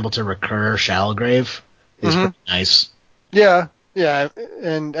being able to recur Shallow Grave is pretty nice. Yeah, yeah,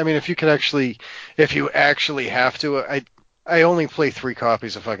 and I mean if you actually have to, I only play 3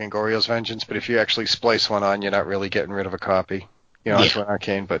 copies of fucking Goryo's Vengeance, but if you actually splice one on, you're not really getting rid of a copy, onto an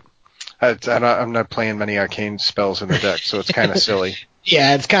arcane. But I'm not playing many arcane spells in the deck, so it's kind of silly.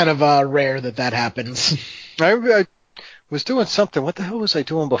 Yeah, it's kind of rare that happens. I was doing something. What the hell was I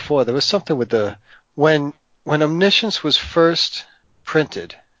doing before? There was something with when Omniscience was first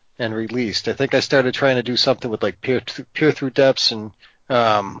printed and released. I think I started trying to do something with like Peer Through Depths and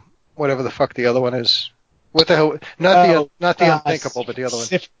whatever the fuck the other one is. What the hell? Not the Unthinkable, but the other one.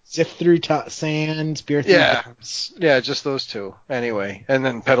 Sift Through Sands, Peer Through Depths. Yeah, just those 2. Anyway, and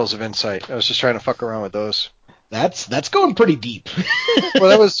then Petals of Insight. I was just trying to fuck around with those. That's going pretty deep.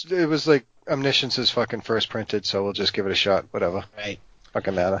 Well, it was like Omniscience is fucking first printed, so we'll just give it a shot. Whatever. Right.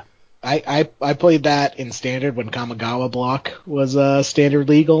 Fucking matter. I played that in Standard when Kamigawa block was Standard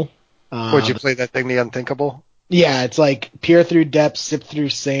legal. Would you play that thing, the Unthinkable? Yeah, it's like Peer Through Depths, Sift Through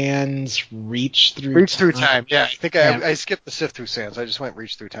Sands, Reach Through Time. Yeah, I think I skipped the Sift Through Sands. I just went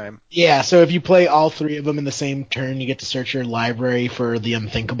Reach Through Time. Yeah, so if you play all 3 of them in the same turn, you get to search your library for the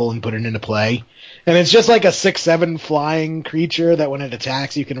Unthinkable and put it into play. And it's just like a 6/7 flying creature that when it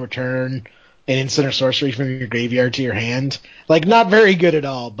attacks, you can return an instant or sorcery from your graveyard to your hand. Like, not very good at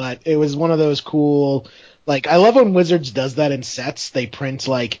all, but it was one of those cool... Like, I love when Wizards does that in sets. They print,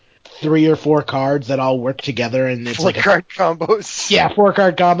 like, 3 or 4 cards that all work together, and it's 4-card combos. Yeah,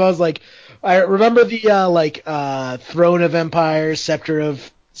 4-card combos. Like, I remember the, Throne of Empires, Scepter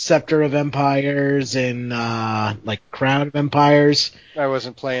of Empires, and, Crown of Empires. I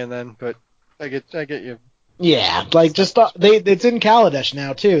wasn't playing then, but I get you. Yeah, like it's in Kaladesh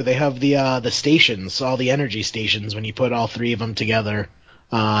now too. They have the stations, all the energy stations. When you put all 3 of them together,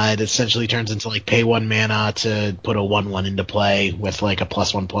 it essentially turns into like pay 1 mana to put a 1/1 into play with like a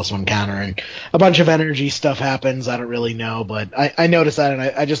 +1/+1 counter, and a bunch of energy stuff happens. I don't really know, but I noticed that, and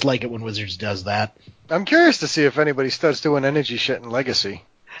I just like it when Wizards does that. I'm curious to see if anybody starts doing energy shit in Legacy.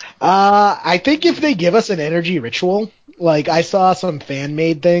 I think if they give us an energy ritual, like I saw some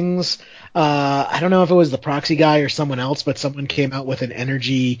fan-made things. I don't know if it was the proxy guy or someone else, but someone came out with an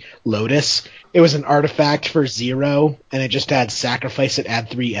energy lotus. It was an artifact for 0, and it just had sacrifice it, add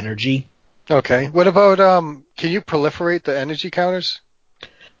 3 energy. Okay. What about, can you proliferate the energy counters?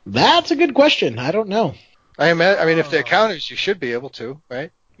 That's a good question. I don't know. I mean, if they're counters, you should be able to,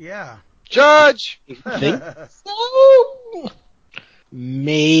 right? Yeah. Judge! I think so.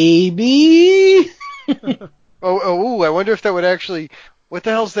 Maybe. I wonder if that would actually... What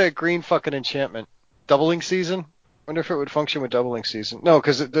the hell's that green fucking enchantment? Doubling Season? Wonder if it would function with Doubling Season. No,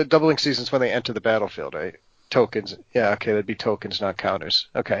 because the Doubling Season's when they enter the battlefield, right? Tokens. Yeah, okay, that'd be tokens, not counters.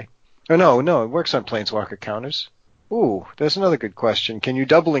 Okay. Oh, no, it works on Planeswalker counters. Ooh, there's another good question. Can you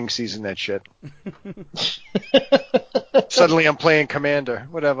doubling season that shit? Suddenly I'm playing Commander.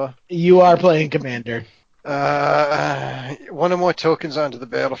 Whatever. You are playing Commander. One or more tokens onto the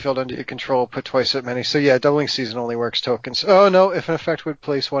battlefield under your control, put twice that many. So yeah, doubling season only works tokens. Oh no, if an effect would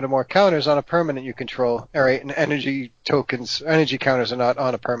place one or more counters on a permanent you control. Alright, and energy counters are not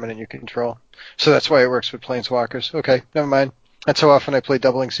on a permanent you control. So that's why it works with planeswalkers. Okay, never mind. That's how often I play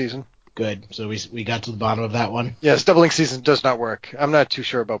doubling season. Good. So we got to the bottom of that one. Yes, doubling season does not work. I'm not too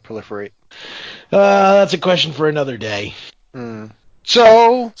sure about proliferate. That's a question for another day.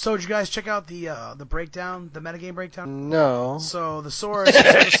 So did you guys check out the breakdown, the metagame breakdown? No. So the source,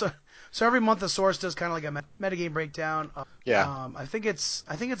 so every month the source does kind of like a metagame breakdown. I think it's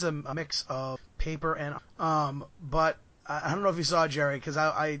a mix of paper and but I don't know if you saw it, Jerry, because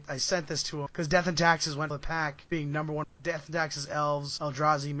I sent this to him because Death and Taxes went to the pack being number one. Death and Taxes, Elves,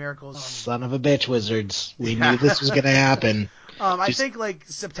 Eldrazi, Miracles. Son of a bitch, Wizards. We knew this was gonna happen. I think like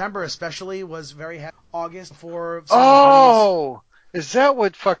September especially was very happy. August for. Is that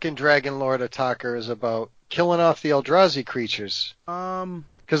what fucking Dragon Lord Attacker is about? Killing off the Eldrazi creatures?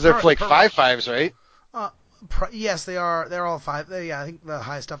 Because they're like 5/5s, right? Yes, they are. They're all 5. I think the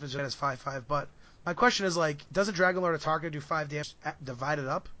highest stuff is 5/5. But my question is like, doesn't Dragon Lord Attacker do 5 damage divided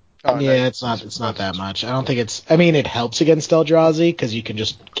up? Oh, yeah, it's not that much. I don't think it's. I mean, it helps against Eldrazi because you can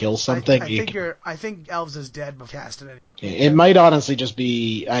just kill something. I think Elves is dead before casting it. It might honestly just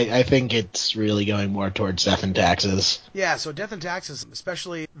be. I think it's really going more towards Death and Taxes. Yeah, so Death and Taxes,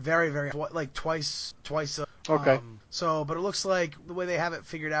 especially very, very like twice. Okay. But it looks like the way they have it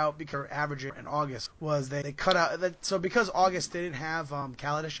figured out because averaging in August was they cut out that. So because August they didn't have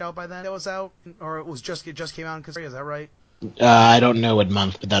Kaladesh out by then, it was out, or it just came out in Conspiracy. Is that right? I don't know what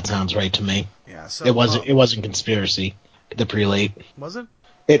month, but that sounds right to me. Yeah. So it wasn't Conspiracy. The prelate. Was it?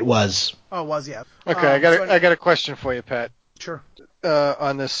 It was. Oh, it was, yeah. Okay, I got a question for you, Pat. Sure.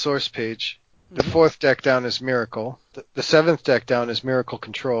 On this source page, the 4th deck down is Miracle. The 7th deck down is Miracle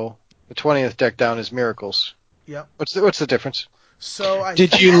Control. The 20th deck down is Miracles. Yep. What's the difference? So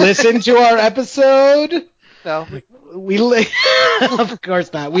did you listen to our episode? No. Of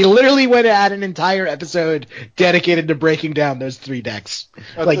course not. We literally went and had an entire episode dedicated to breaking down those 3 decks.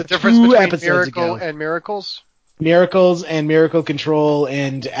 Like the difference between Miracle and Miracles? Miracles and Miracle Control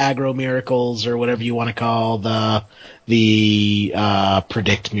and Aggro Miracles, or whatever you want to call the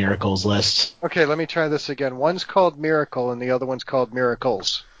Predict Miracles list. Okay, let me try this again. One's called Miracle and the other one's called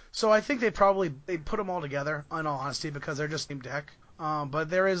Miracles. So I think they put them all together, in all honesty, because they're just the same deck. But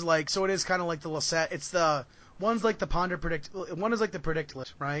there is it is kind of like the Lisette. It's the one's like the Ponder Predict. One is like the Predict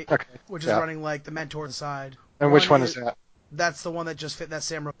list, right? Okay. Which is running like the Mentor side. And which one is that? That's the one that just fit that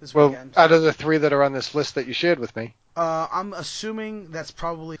Sam wrote this weekend. Out of the 3 that are on this list that you shared with me. I'm assuming that's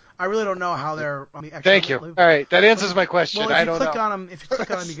probably. I really don't know how they're. Thank you. All right, that answers my question. Well, I don't know. If you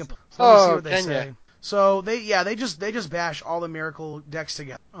click on them, you can. So let me see what they say. You? So they just bash all the Miracle decks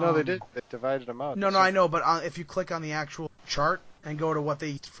together. No, they did. They divided them out. No, I know, but if you click on the actual chart and go to what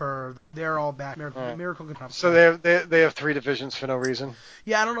they they're all back. Miracle Control. So they have 3 divisions for no reason.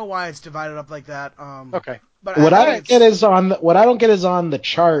 Yeah, I don't know why it's divided up like that. Okay. But what I don't get is on the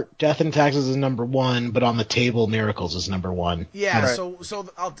chart, Death and Taxes is number 1, but on the table, Miracles is number 1. Yeah, right. so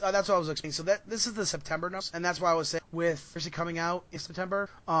that's what I was explaining. So this is the September numbers, and that's why I was saying with coming out in September,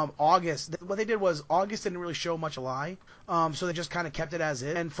 August. What they did was August didn't really show much a lie, so they just kind of kept it as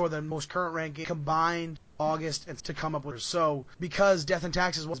is. And for the most current ranking, combined August and to come up with. So because Death and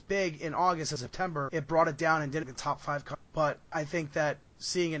Taxes was big in August and September, it brought it down and did it in the top 5. But I think that.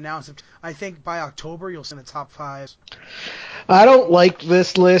 Seeing it now, I think by October you'll see in the top 5. I don't like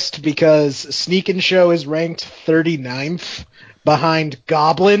this list because Sneak and Show is ranked 39th behind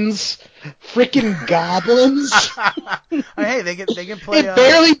Goblins. Freaking Goblins! Hey, they can play. It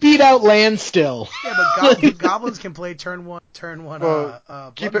barely beat out Land still. Yeah, but Goblins can play turn one.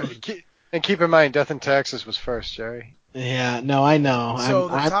 Well, keep in mind, Death and Taxes was first, Jerry. Yeah, no, I know. So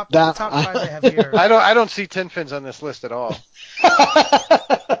the top 5 they have here. I don't see 10 fins on this list at all.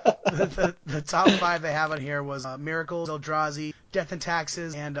 the top 5 they have on here was Miracles, Eldrazi, Death and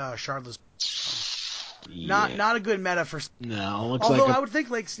Taxes, and Shardless. Yeah. Not a good meta for. No, although I would think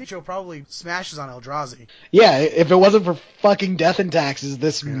like Sneak Show probably smashes on Eldrazi. Yeah, if it wasn't for fucking Death and Taxes,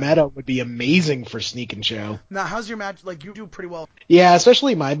 this meta would be amazing for Sneak and Show. Now, how's your match? Like you do pretty well. Yeah,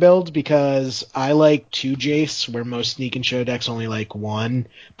 especially my build because I like 2 Jace, where most Sneak and Show decks only like 1.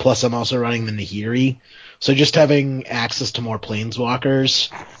 Plus, I'm also running the Nahiri, so just having access to more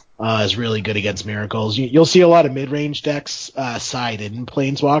Planeswalkers is really good against Miracles. You'll see a lot of mid-range decks side in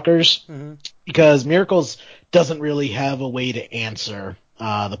Planeswalkers because Miracles doesn't really have a way to answer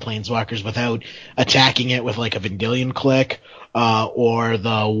the planeswalkers without attacking it with like a Vendilion click or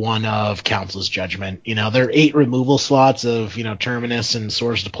the one of Council's Judgment. There are 8 removal slots of Terminus and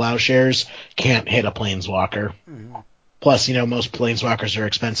Swords to Plowshares. Can't hit a planeswalker. Mm-hmm. Plus, most planeswalkers are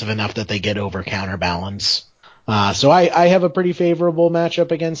expensive enough that they get over counterbalance. So I have a pretty favorable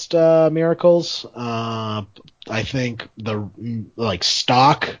matchup against Miracles. I think the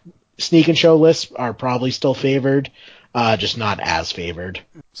stock sneak and show lists are probably still favored, just not as favored.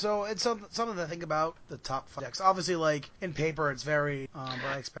 So it's something to think about, the top 5 decks. Obviously, in paper, it's very, but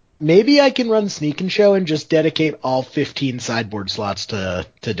I expect... Maybe I can run Sneak and Show and just dedicate all 15 sideboard slots to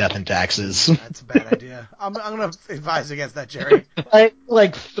Death and Taxes. That's a bad idea. I'm going to advise against that, Jerry.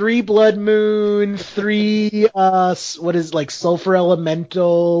 Like 3 Blood Moon, 3, Sulfur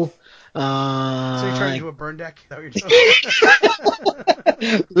Elemental... So you're trying to do a burn deck? Is that what you're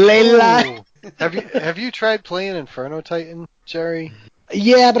doing? Layla. Have you tried playing Inferno Titan, Jerry?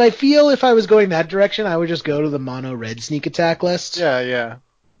 Yeah, but I feel if I was going that direction, I would just go to the mono red sneak attack list. Yeah.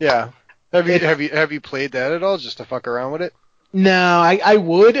 Have you played that at all, just to fuck around with it? No, I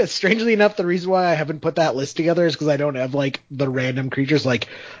would. Strangely enough, the reason why I haven't put that list together is because I don't have the random creatures I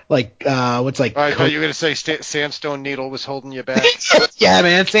thought you were gonna say Sandstone Needle was holding you back. Yeah,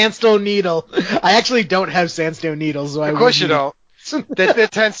 man, Sandstone Needle. I actually don't have Sandstone Needle, so of course you don't. They're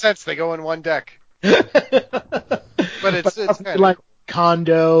 10 cents. They go in one deck. But it's kind of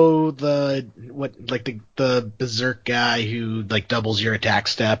Kondo, the berserk guy who doubles your attack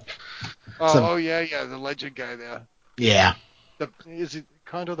step. Yeah, the legend guy there. Yeah. Is it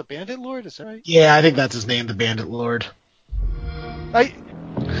Kondo the Bandit Lord? Is that right? Yeah, I think that's his name, the Bandit Lord.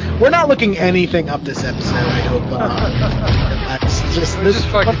 We're not looking anything up this episode. I hope. We're just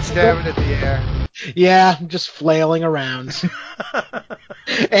fucking stabbing at the air. Yeah, just flailing around.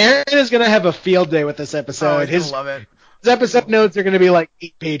 Aaron is gonna have a field day with this episode. He's gonna love it. His episode notes are gonna be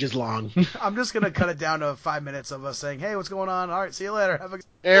 8 pages long. I'm just gonna cut it down to 5 minutes of us saying, "Hey, what's going on? All right, see you later. Have a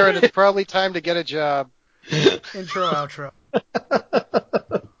Aaron, it's probably time to get a job." Intro, outro.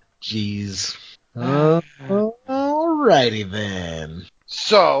 Jeez. Alrighty then.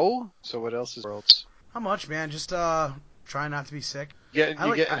 So what else is worlds? How much, man? Just trying not to be sick. Getting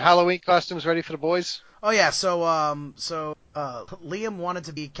Halloween costumes ready for the boys? Oh yeah, so Liam wanted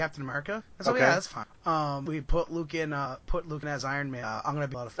to be Captain America. So yeah, that's fine. We put Luke in as Iron Man. I'm gonna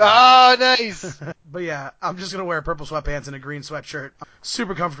be a lot of fun. Oh, nice. But yeah, I'm just gonna wear purple sweatpants and a green sweatshirt.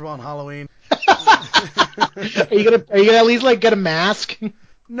 Super comfortable on Halloween. Are you gonna at least get a mask?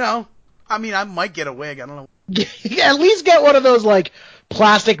 No, I mean I might get a wig. I don't know. At least get one of those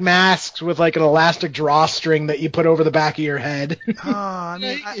plastic masks with an elastic drawstring that you put over the back of your head. I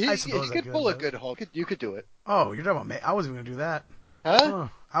mean, I suppose you could pull a good Hulk. You could do it. Oh, you're talking about I wasn't even gonna do that. Huh?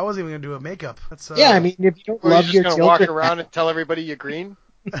 I wasn't even gonna do a makeup. That's yeah, I mean, if you don't love your just gonna walk around and tell everybody you're green.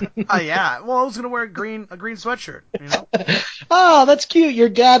 Yeah. Well, I was gonna wear a green sweatshirt. Oh, that's cute. Your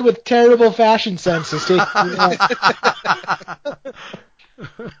dad with terrible fashion sense is taking you out.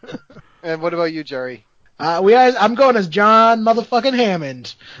 And what about you, Jerry? I'm going as John motherfucking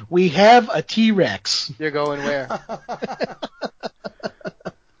Hammond. We have a T-Rex. You're going where?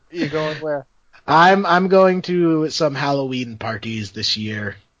 You're going where? I'm going to some Halloween parties this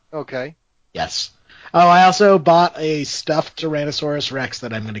year. Okay. Yes. Oh, I also bought a stuffed Tyrannosaurus Rex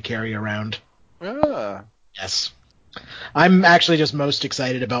that I'm going to carry around. Ah. Yes. I'm actually just most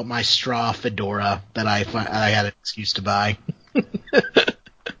excited about my straw fedora that I had an excuse to buy.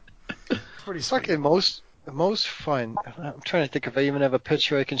 Pretty fucking the most fun. I'm trying to think if I even have a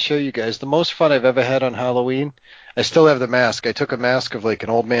picture I can show you guys. The most fun I've ever had on Halloween. I still have the mask. I took a mask of an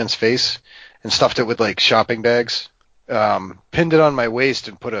old man's face and stuffed it with shopping bags. Pinned it on my waist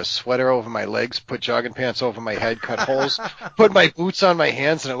and put a sweater over my legs, put jogging pants over my head, cut holes, put my boots on my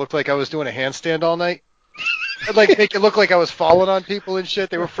hands, and it looked like I was doing a handstand all night. I'd make it look like I was falling on people and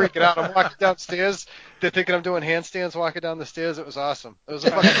shit. They were freaking out. I'm walking downstairs. They're thinking I'm doing handstands walking down the stairs. It was awesome. It was a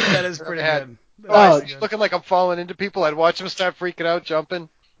fucking that is pretty good. Looking like I'm falling into people. I'd watch them start freaking out, jumping.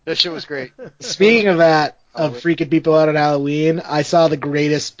 That shit was great. Speaking of that, of freaking people out on Halloween, I saw the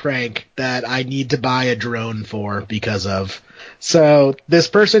greatest prank that I need to buy a drone for because of. So this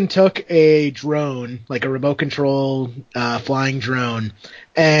person took a drone, a remote control flying drone,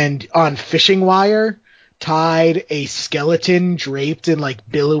 and on fishing wire tied a skeleton draped in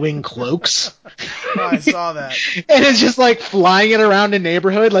billowing cloaks. Oh, I saw that. And it's just flying it around a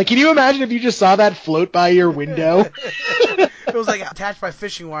neighborhood. Can you imagine if you just saw that float by your window? It was attached by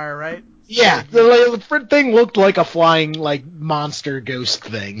fishing wire, right? Yeah, the thing looked like a flying monster ghost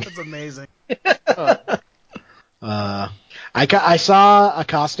thing. That's amazing. I saw a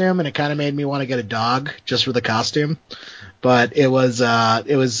costume and it kind of made me want to get a dog just for the costume, but it was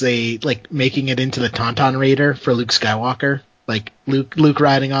a like making it into the Tauntaun Raider for Luke Skywalker, like Luke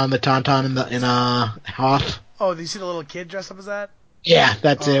riding on the Tauntaun in Hoth. Oh, do you see the little kid dressed up as that? Yeah,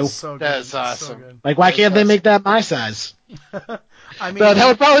 that too. So good. That's So awesome. good. Like, why can't they make that my size? I mean, But that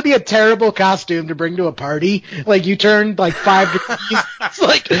would probably be a terrible costume to bring to a party. Like, you turn like 5 degrees, it's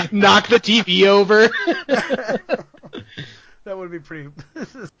like knock the TV over. that would be pretty.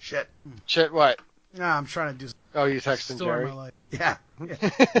 Shit. Shit, what? Nah, I'm trying to do. Oh, you texting Story Jerry? my life. Yeah.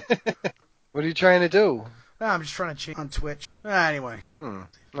 What are you trying to do? Nah, I'm just trying to change on Twitch. Anyway. No,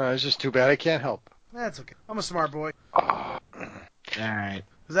 it's just too bad I can't help. That's okay. I'm a smart boy. All right.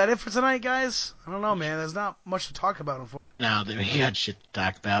 Is that it for tonight, guys? I don't know, man. There's not much to talk about. No, we got shit to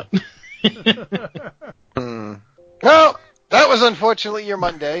talk about. Well, that was unfortunately your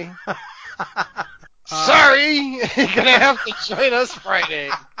Monday. Sorry, you're gonna have to join us Friday.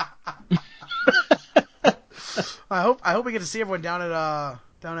 I hope we get to see everyone down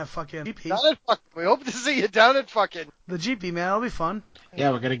at fucking GP. We hope to see you down at fucking the GP, man. It'll be fun.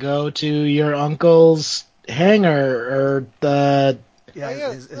 Yeah, we're gonna go to your uncle's hangar or the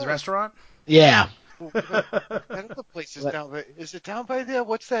his restaurant. Yeah. That other place is down by. Is it down by there?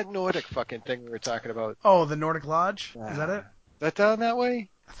 What's that Nordic fucking thing we were talking about? Oh, the Nordic Lodge. Is that it? Is that down that way?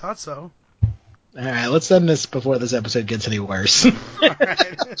 I thought so. All right, let's end this before this episode gets any worse. All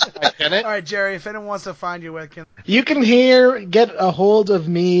right, Jerry. If anyone wants to find you, where can you can get a hold of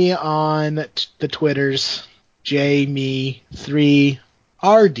me on the Twitters,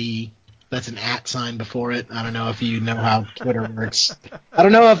 jme3rd. That's an @ before it. I don't know if you know how Twitter works. I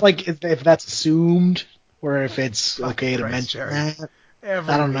don't know if that's assumed or if it's okay to mention that.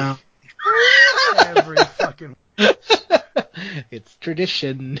 I don't know. Every fucking. It's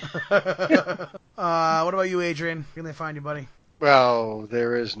tradition. What about you, Adrian? Where can they find you, buddy? Well,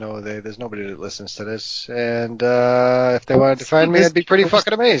 there's nobody that listens to this, and if they wanted to find me, I'd be pretty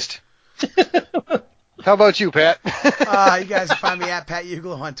fucking amazed. How about you, Pat? You guys can find me at Pat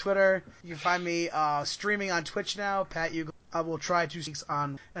Uglo on Twitter. You can find me streaming on Twitch now, Pat Uglo. I will try to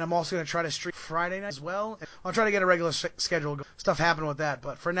and I'm also going to try to stream Friday night as well. I'll try to get a regular schedule. Stuff happening with that,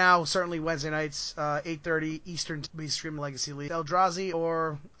 but for now, certainly Wednesday nights, 8:30 Eastern, to be streaming Legacy League. Eldrazi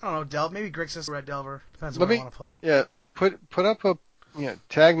or I don't know, maybe Grixis or Red Delver. Depends on what I want to play. Yeah, put up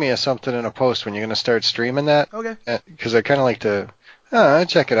tag me or something in a post when you're going to start streaming that. Okay. Because I kind of like to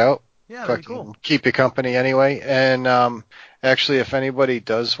check it out. Yeah, that'd be cool. Keep you company anyway. And actually, if anybody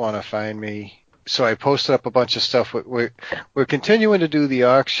does want to find me, so I posted up a bunch of stuff. We're continuing to do the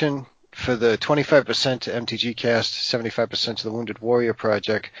auction for the 25% to MTG Cast, 75% to the Wounded Warrior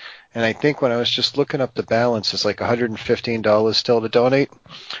Project. And I think when I was just looking up the balance, it's like $115 still to donate.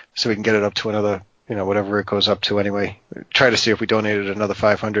 So we can get it up to another, whatever it goes up to anyway. Try to see if we donated another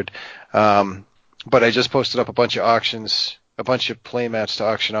 500. But I just posted up a bunch of auctions, a bunch of playmats to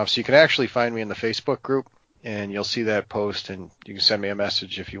auction off. So you can actually find me in the Facebook group, and you'll see that post, and you can send me a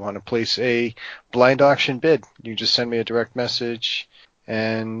message if you want to place a blind auction bid. You just send me a direct message,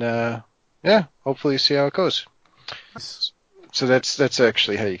 and hopefully see how it goes. So that's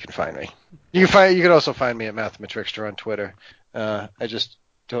actually how you can find me. You can also find me at Mathematrickster on Twitter. I just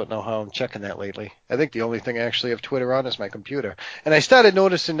don't know how I'm checking that lately. I think the only thing I actually have Twitter on is my computer. And I started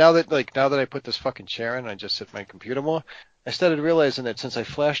noticing now that I put this fucking chair in, I just sit at my computer more. I started realizing that since I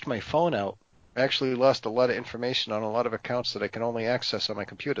flashed my phone out, I actually lost a lot of information on a lot of accounts that I can only access on my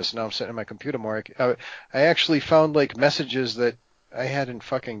computer. So now I'm sitting at my computer more. I actually found messages that I hadn't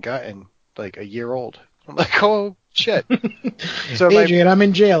fucking gotten a year old. I'm like, oh shit. So Adrian, I'm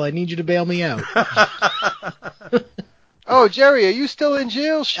in jail. I need you to bail me out. Oh, Jerry, are you still in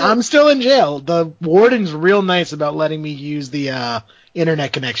jail? Shit. I'm still in jail. The warden's real nice about letting me use the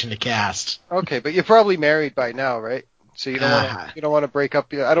internet connection to cast. Okay, but you're probably married by now, right? So you don't want to break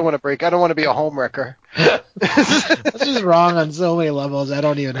up. I don't want to be a home wrecker. That's just wrong on so many levels. I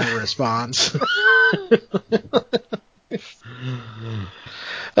don't even have a response.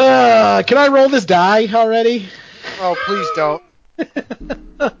 Can I roll this die already? Oh, please don't.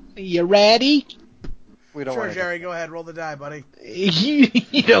 You ready? We don't sure, want Jerry, go ahead. Roll the die, buddy. You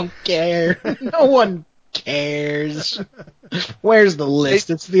don't care. No one cares. Where's the list?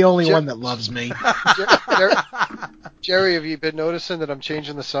 It's the only one that loves me. Jerry, have you been noticing that I'm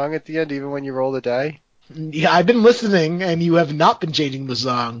changing the song at the end even when you roll the die? Yeah, I've been listening, and you have not been changing the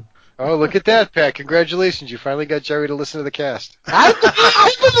song. Oh, look at that, Pat. Congratulations. You finally got Jerry to listen to the cast. I've been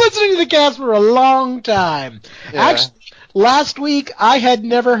listening to the cast for a long time. Yeah. Actually, last week, I had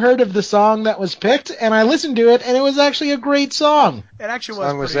never heard of the song that was picked, and I listened to it, and it was actually a great song. It actually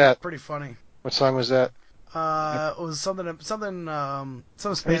was pretty funny. What song was that? It was some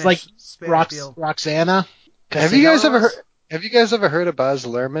Spanish. It's like Spanish deal. Roxana. Have you guys ever heard of Baz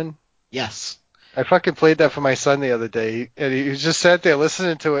Luhrmann? Yes. I fucking played that for my son the other day, and he just sat there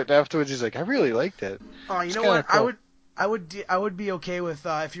listening to it, and afterwards he's like, I really liked it. Oh, you know what? Cool. I would be okay with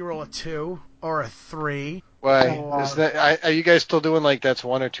if you roll a 2 or a 3. Why? Are you guys still doing like that's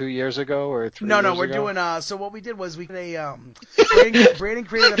 1 or 2 years ago or 3 years ago? No, we're doing. So what we did was we did a Brandon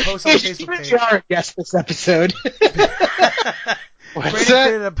created a post on the Facebook page. Our guest this episode.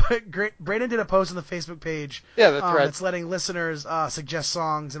 Brandon did a post on the Facebook page. Yeah, that's right. That's letting listeners suggest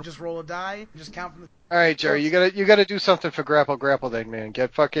songs and just roll a die and just count from the. All right, Jerry, you gotta do something for Grapple then, man.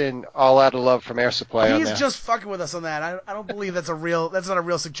 Get fucking All Out of Love from Air Supply on there. He's just fucking with us on that. I don't believe that's not a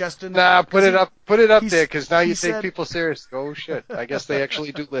real suggestion. Nah, put it up there, because now you take people serious. Oh shit, I guess they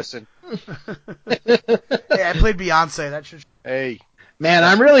actually do listen. Yeah, I played Beyonce. That should. Hey. Man,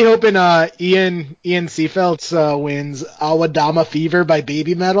 I'm really hoping Ian Seafeldts wins Awadama Fever by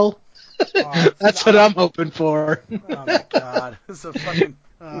Baby Metal. That's what I'm hoping for. Oh my god, this is a fucking.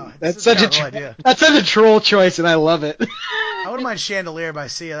 That's such a idea. That's such a troll choice, and I love it. I wouldn't mind Chandelier by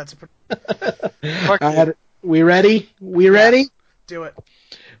Sia. That's a. We ready? Ready? Do it.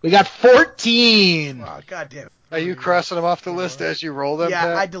 We got 14. Oh, god damn it. Are you crossing them off the list as you roll them?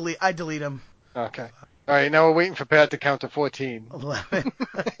 Yeah, Pat? I delete them. Okay. All right, now we're waiting for Pat to count to 14. 11.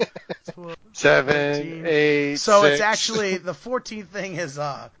 7, 8. So 6. it's actually the 14th thing is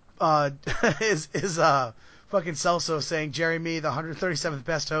fucking Celso saying Jeremy, the 137th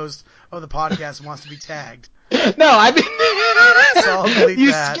best host of the podcast, wants to be tagged. No, I mean, so I'll delete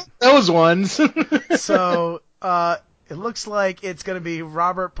you that. skipped those ones. So it looks like it's gonna be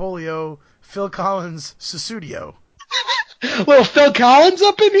Robert Polio, Phil Collins, Susudio. Little Phil Collins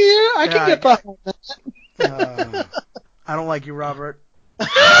up in here? I can get behind that. I don't like you, Robert.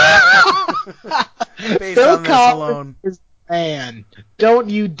 Based Phil on this alone. Man, don't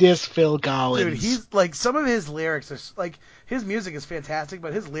you diss Phil Collins. Dude, he's like, some of his lyrics are like, his music is fantastic,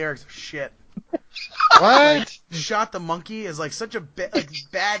 but his lyrics are shit. What? Like, Shot the Monkey is like such a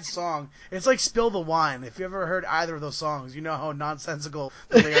bad song. It's like Spill the Wine. If you ever heard either of those songs, you know how nonsensical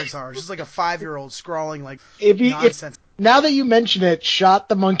the lyrics are. It's just like a 5-year-old scrawling like nonsense. Now that you mention it, Shot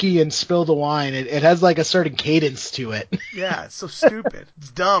the Monkey and Spill the Wine, it has like a certain cadence to it. Yeah, it's so stupid. It's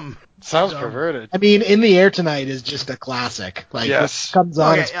dumb. Sounds perverted. I mean, In the Air Tonight is just a classic. Like, yes. Comes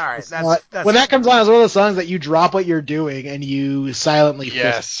on. Okay, all right. That's when that comes on, it's one of those songs that you drop what you're doing and you silently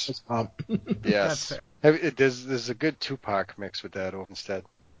fist pump. Yes. That's fair. There's a good Tupac mix with that instead.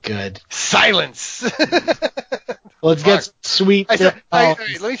 Good. Silence! Let's get sweet. Let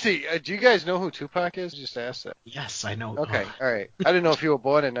me see. Do you guys know who Tupac is? Just ask that. Yes, I know. Okay, all right. I didn't know if you were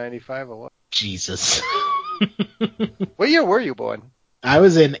born in 95 or what. Jesus. What year were you born? I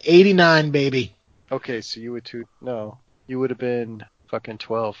was in 89, baby. Okay, so you were No, you would have been fucking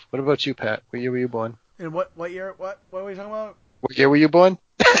 12. What about you, Pat? What year were you born? In what year? What were we talking about? What year were you born?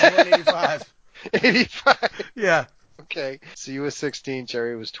 I was born in 85. 85? Yeah. Okay, so you were 16,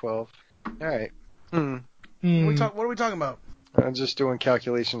 Jerry was 12. All right. What are we talking about? I'm just doing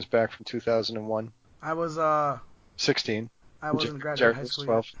calculations back from 2001. I was 16. I wasn't graduating Jerry high was school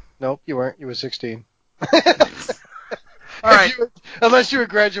 12. yet. Nope, you weren't. You were 16. All right. Unless you had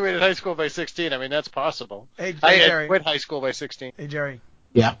graduated high school by 16. I mean, that's possible. Hey, I Jerry. had quit high school by 16. Hey, Jerry.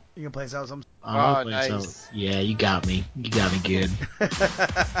 Yeah. You can play us out some. Oh, nice. Yeah, you got me. You got me good.